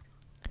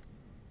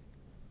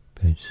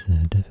 But it's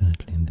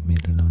definitely in the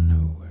middle of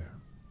nowhere.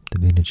 The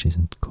village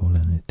isn't called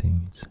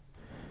anything.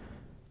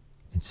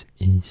 It's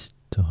east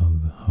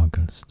of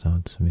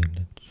Hagelstad's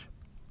village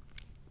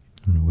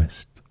and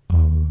west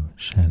of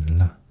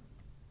Källa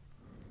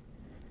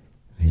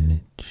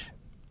village.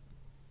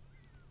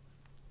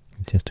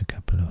 It's just a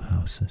couple of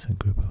houses, a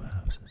group of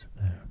houses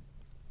there.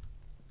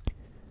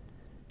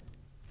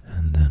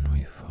 And then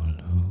we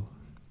follow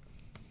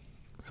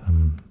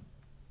some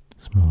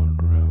small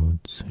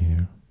roads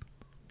here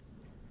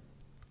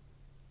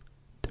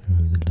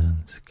through the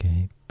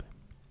landscape.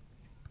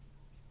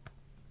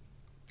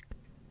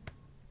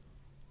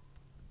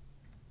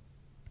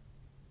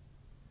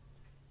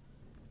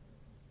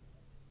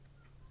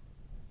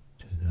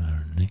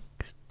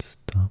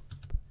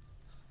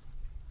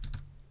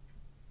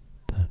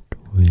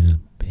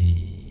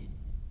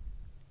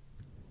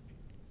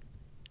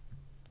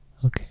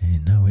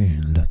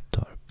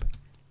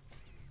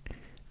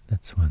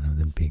 That's one of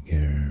the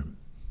bigger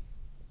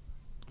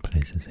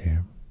places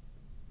here.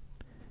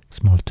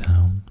 Small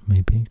town,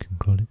 maybe you can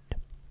call it.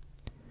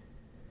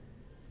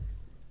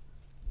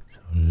 So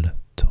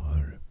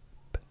Löttorp.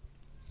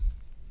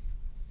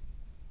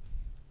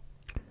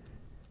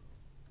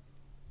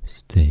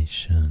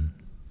 Station.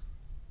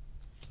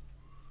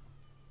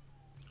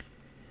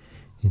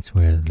 It's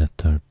where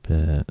Löttorp,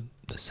 the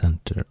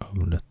center of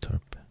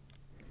Löttorp,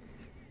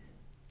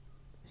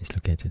 is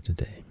located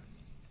today.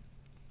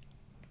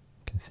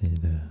 You can see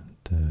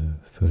the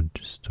food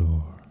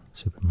store,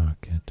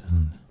 supermarket,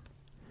 and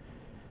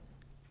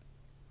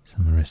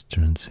some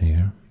restaurants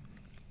here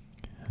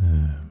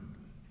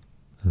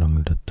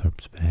along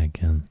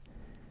Löttorpsvägen.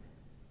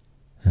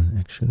 And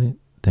actually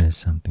there is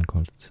something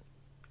called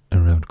a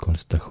road called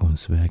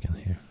Stationsvägen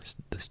here,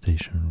 the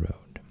station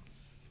road.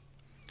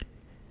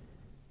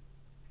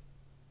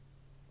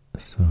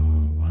 So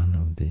one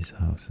of these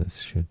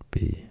houses should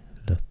be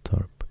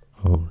Löttorp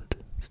Old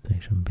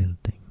Station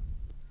Building.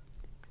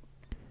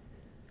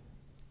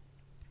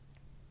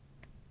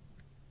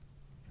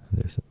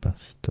 There's a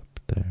bus stop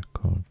there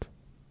called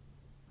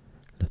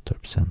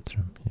Löttorp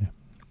Centrum, yeah.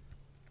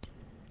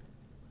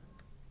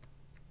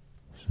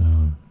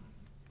 So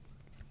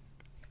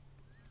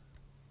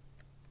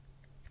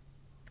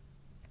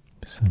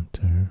the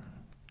center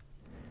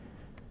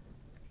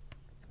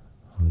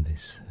of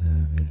this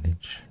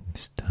village,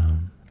 this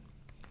town,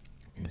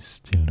 is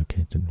still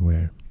located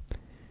where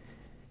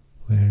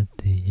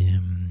the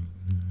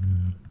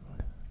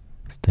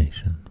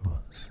station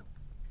was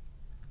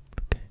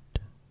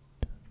located.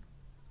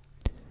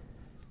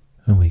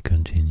 And we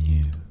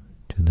continue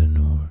to the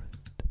north.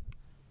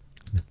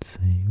 Let's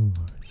see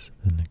where's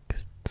the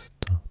next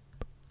stop.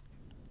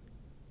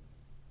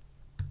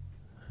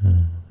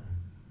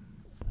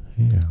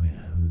 Here we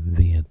have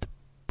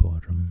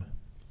Vedborm.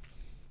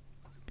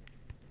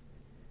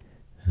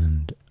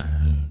 And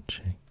I'll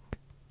check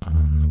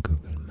on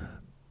Google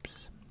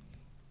Maps.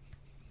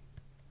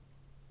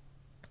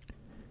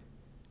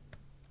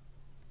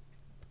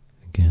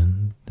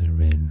 Again, the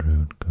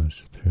railroad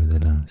goes through the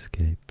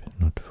landscape,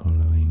 not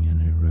following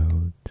any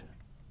road.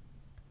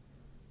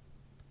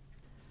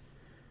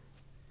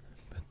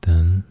 But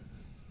then,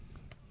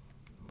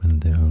 when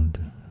the old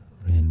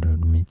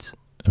railroad meets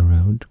a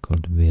road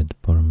called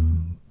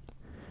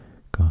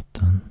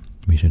Vedbormgatan,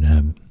 we should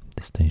have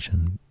the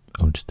station,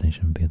 old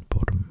station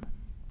Vedborm.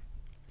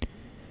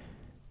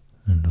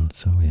 And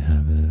also we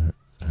have a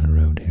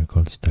road here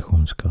called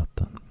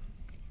Stationsgatan.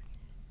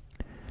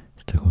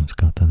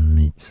 Stationsgatan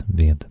meets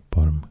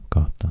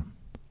Vedbormgatan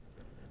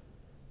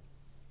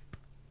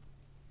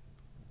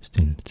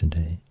still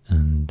today,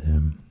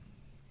 and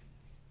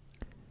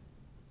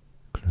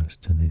close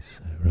to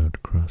this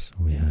road cross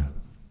we have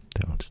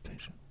the old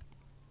station.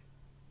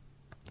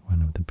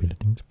 One of the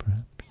buildings,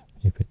 perhaps,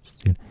 if it's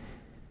still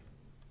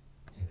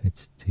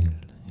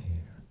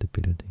here, the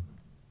building.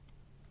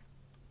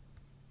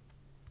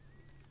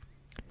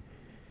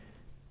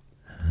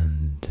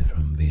 And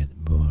from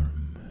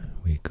Vedborm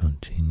we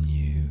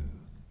continue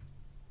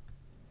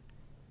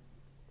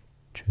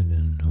to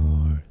the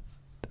north.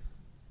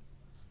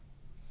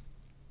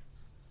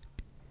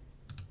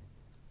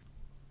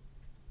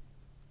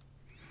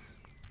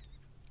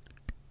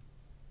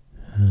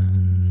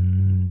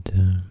 And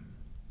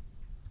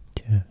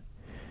yeah,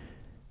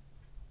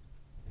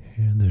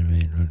 here the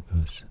railroad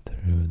goes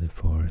through the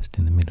forest,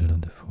 in the middle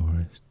of the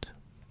forest.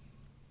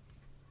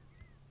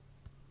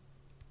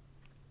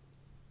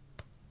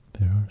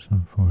 There are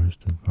some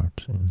forested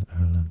parts in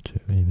Ireland too,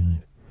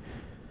 even if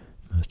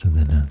most of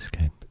the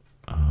landscape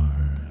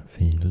are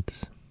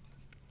fields.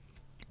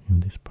 In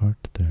this part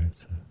there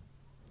is a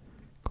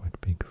quite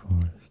big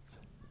forest.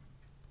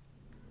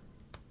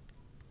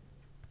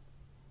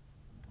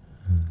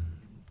 And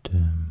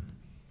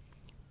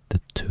the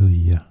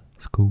Tuja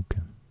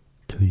skogen,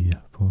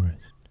 Tuja forest.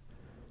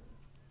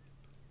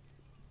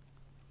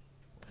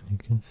 And you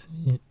can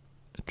see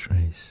a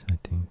trace, I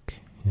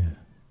think, yeah,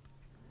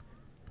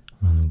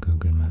 on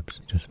Google Maps.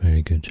 It's just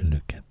very good to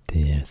look at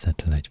the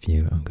satellite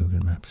view on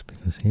Google Maps,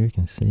 because here you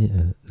can see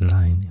a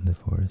line in the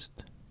forest.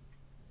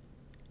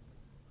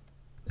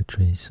 The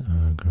trees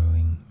are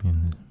growing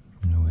in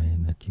a way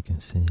that you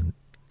can see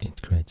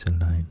it creates a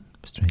line,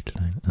 straight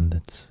line, and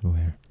that's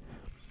where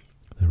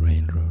the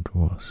railroad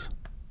was.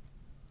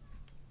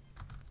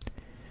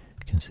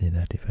 You can see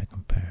that if I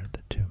compare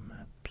the two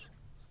maps.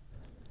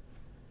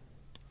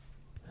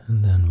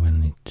 And then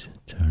when it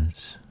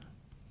turns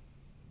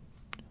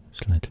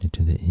slightly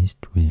to the east,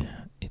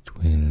 it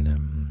will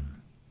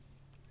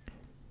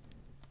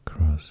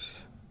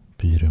cross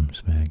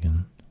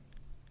Byrumsvägen,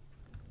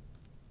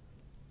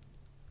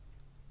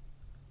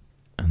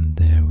 and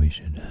there we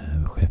should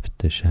have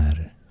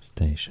Skeftekärr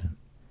station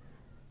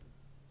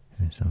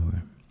here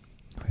somewhere.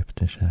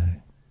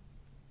 Skeftekärr.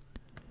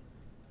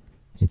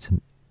 It's a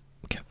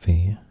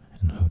cafe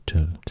and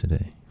hotel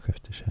today,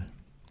 Skeftekärr.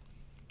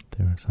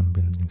 There are some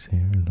buildings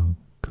here along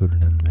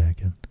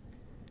Kullenvägen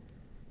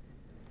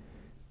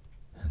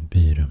and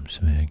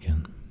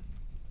Byrumsvägen.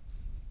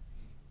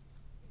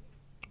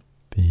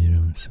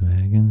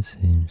 Byrumsvägen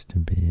seems to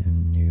be a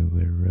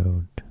newer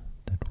road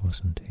that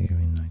wasn't here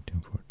in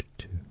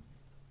 1942.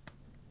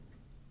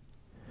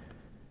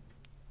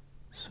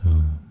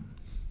 So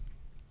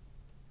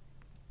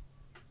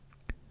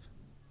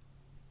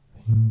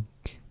I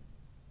think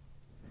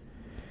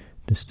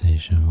the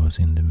station was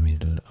in the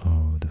middle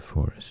of the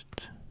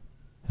forest.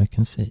 I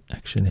can see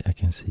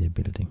a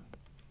building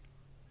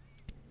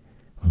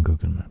on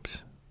Google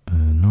Maps.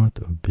 North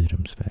of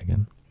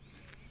Byrumsvägen,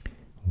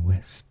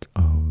 west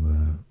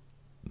of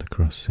the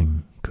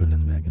crossing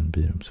Kullenvägen,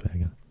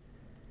 Byrumsvägen,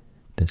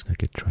 there's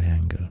like a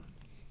triangle.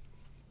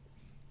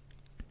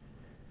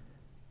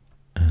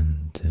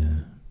 And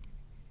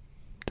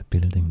the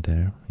building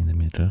there in the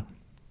middle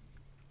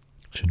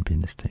should be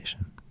the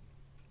station.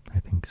 I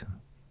think so.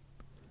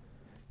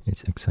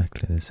 It's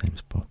exactly the same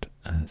spot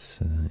as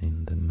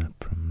in the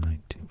map from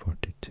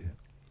 1942.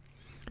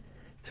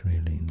 It's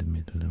really in the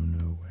middle of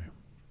nowhere.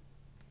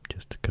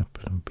 Just a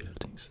couple of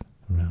buildings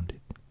around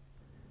it.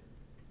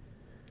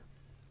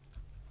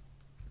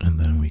 And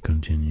then we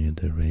continue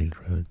the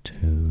railroad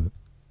to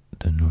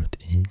the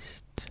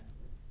northeast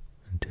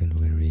until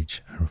we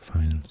reach our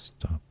final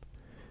stop,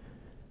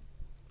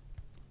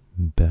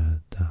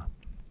 Böda.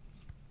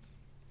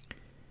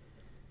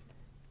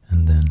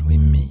 And then we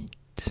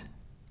meet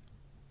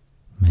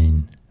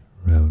main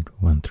road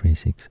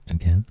 136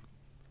 again.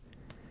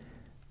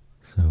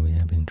 So we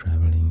have been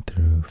traveling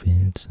through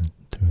fields and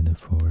through the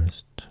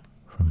forest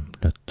from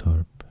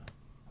Löttorp,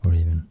 or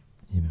even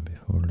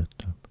before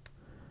Löttorp.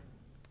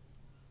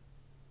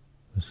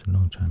 It was a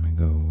long time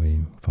ago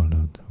we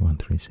followed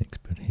 136,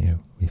 but here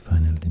we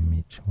finally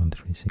meet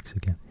 136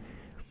 again.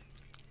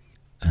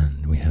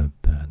 And we have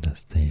Böda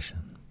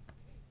station.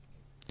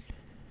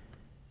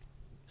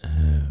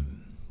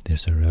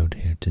 There's a road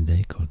here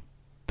today called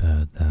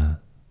Böda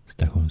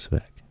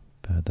Stationsväg,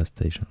 Böda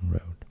Station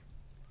Road.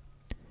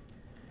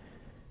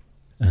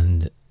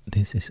 And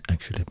this is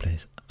actually a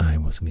place I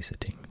was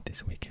visiting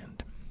this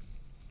weekend,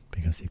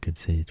 because you could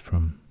see it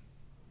from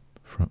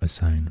a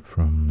sign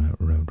from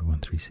Road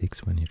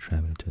 136 when you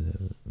travel to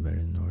the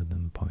very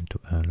northern point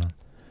of Öland.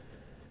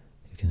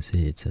 You can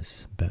see it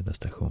says Böda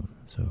Station,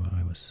 so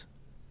I was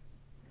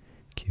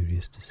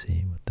curious to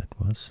see what that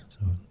was.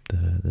 So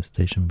the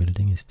station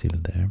building is still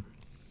there,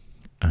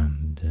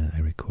 and I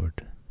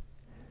record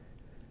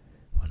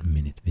 1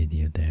 minute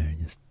video there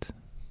just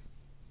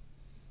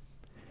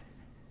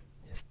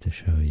to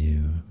show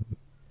you,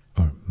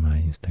 or my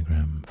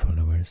Instagram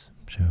followers,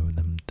 show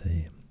them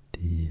the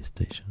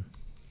station.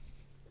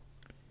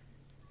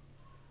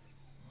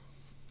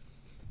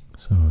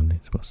 So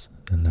this was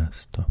the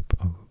last stop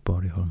of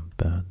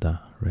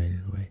Borgholm-Böda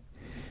railway.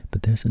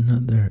 But there's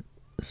another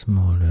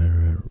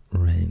smaller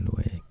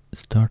railway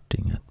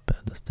starting at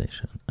Böda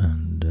station,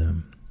 and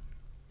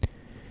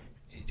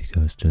it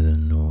goes to the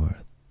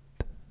north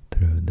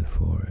through the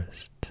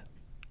forest.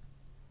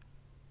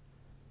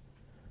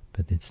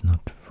 But it's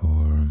not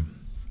for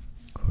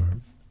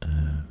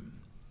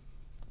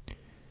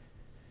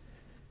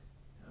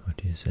what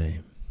do you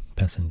say,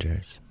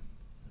 passengers,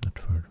 not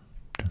for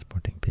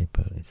transporting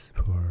people, it's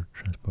for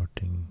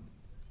transporting,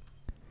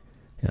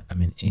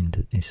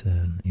 it's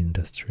an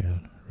industrial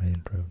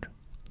railroad,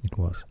 it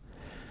was.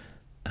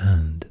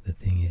 And the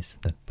thing is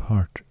that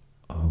part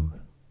of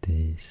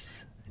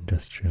these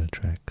industrial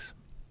tracks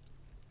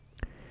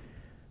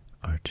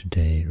are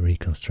today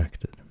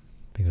reconstructed,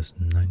 because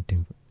in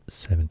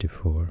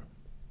 1974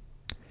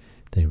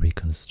 they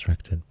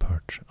reconstructed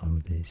part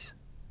of these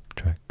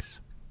tracks,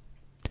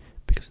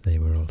 because they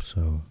were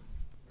also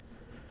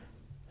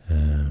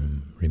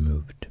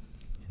removed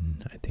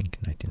in, I think,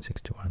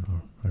 1961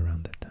 or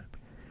around that time.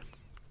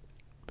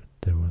 But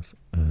there was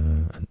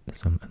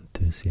some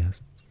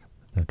enthusiasts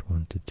that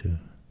wanted to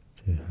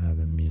have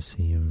a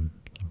museum,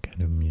 some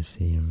kind of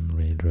museum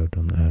railroad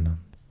on Öland,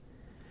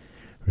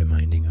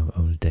 reminding of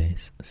old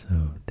days,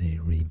 so they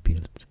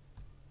rebuilt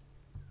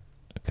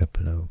a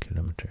couple of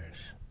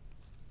kilometers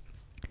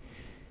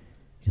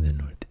in the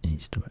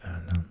northeast of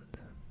Öland.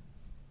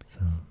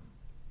 So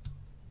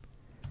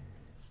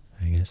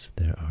I guess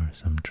there are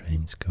some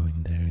trains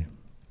going there,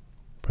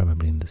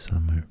 probably in the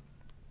summer.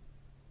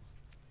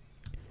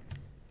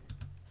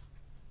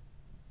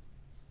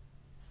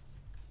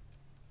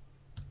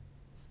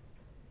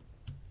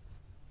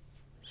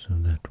 So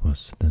that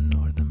was the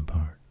northern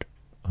part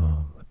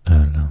of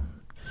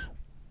Öland's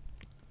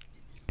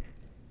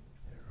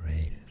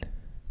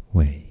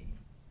railway.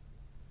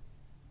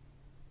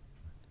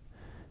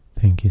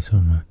 Thank you so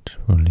much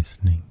for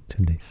listening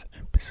to this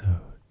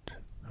episode.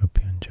 Hope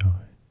you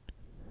enjoyed.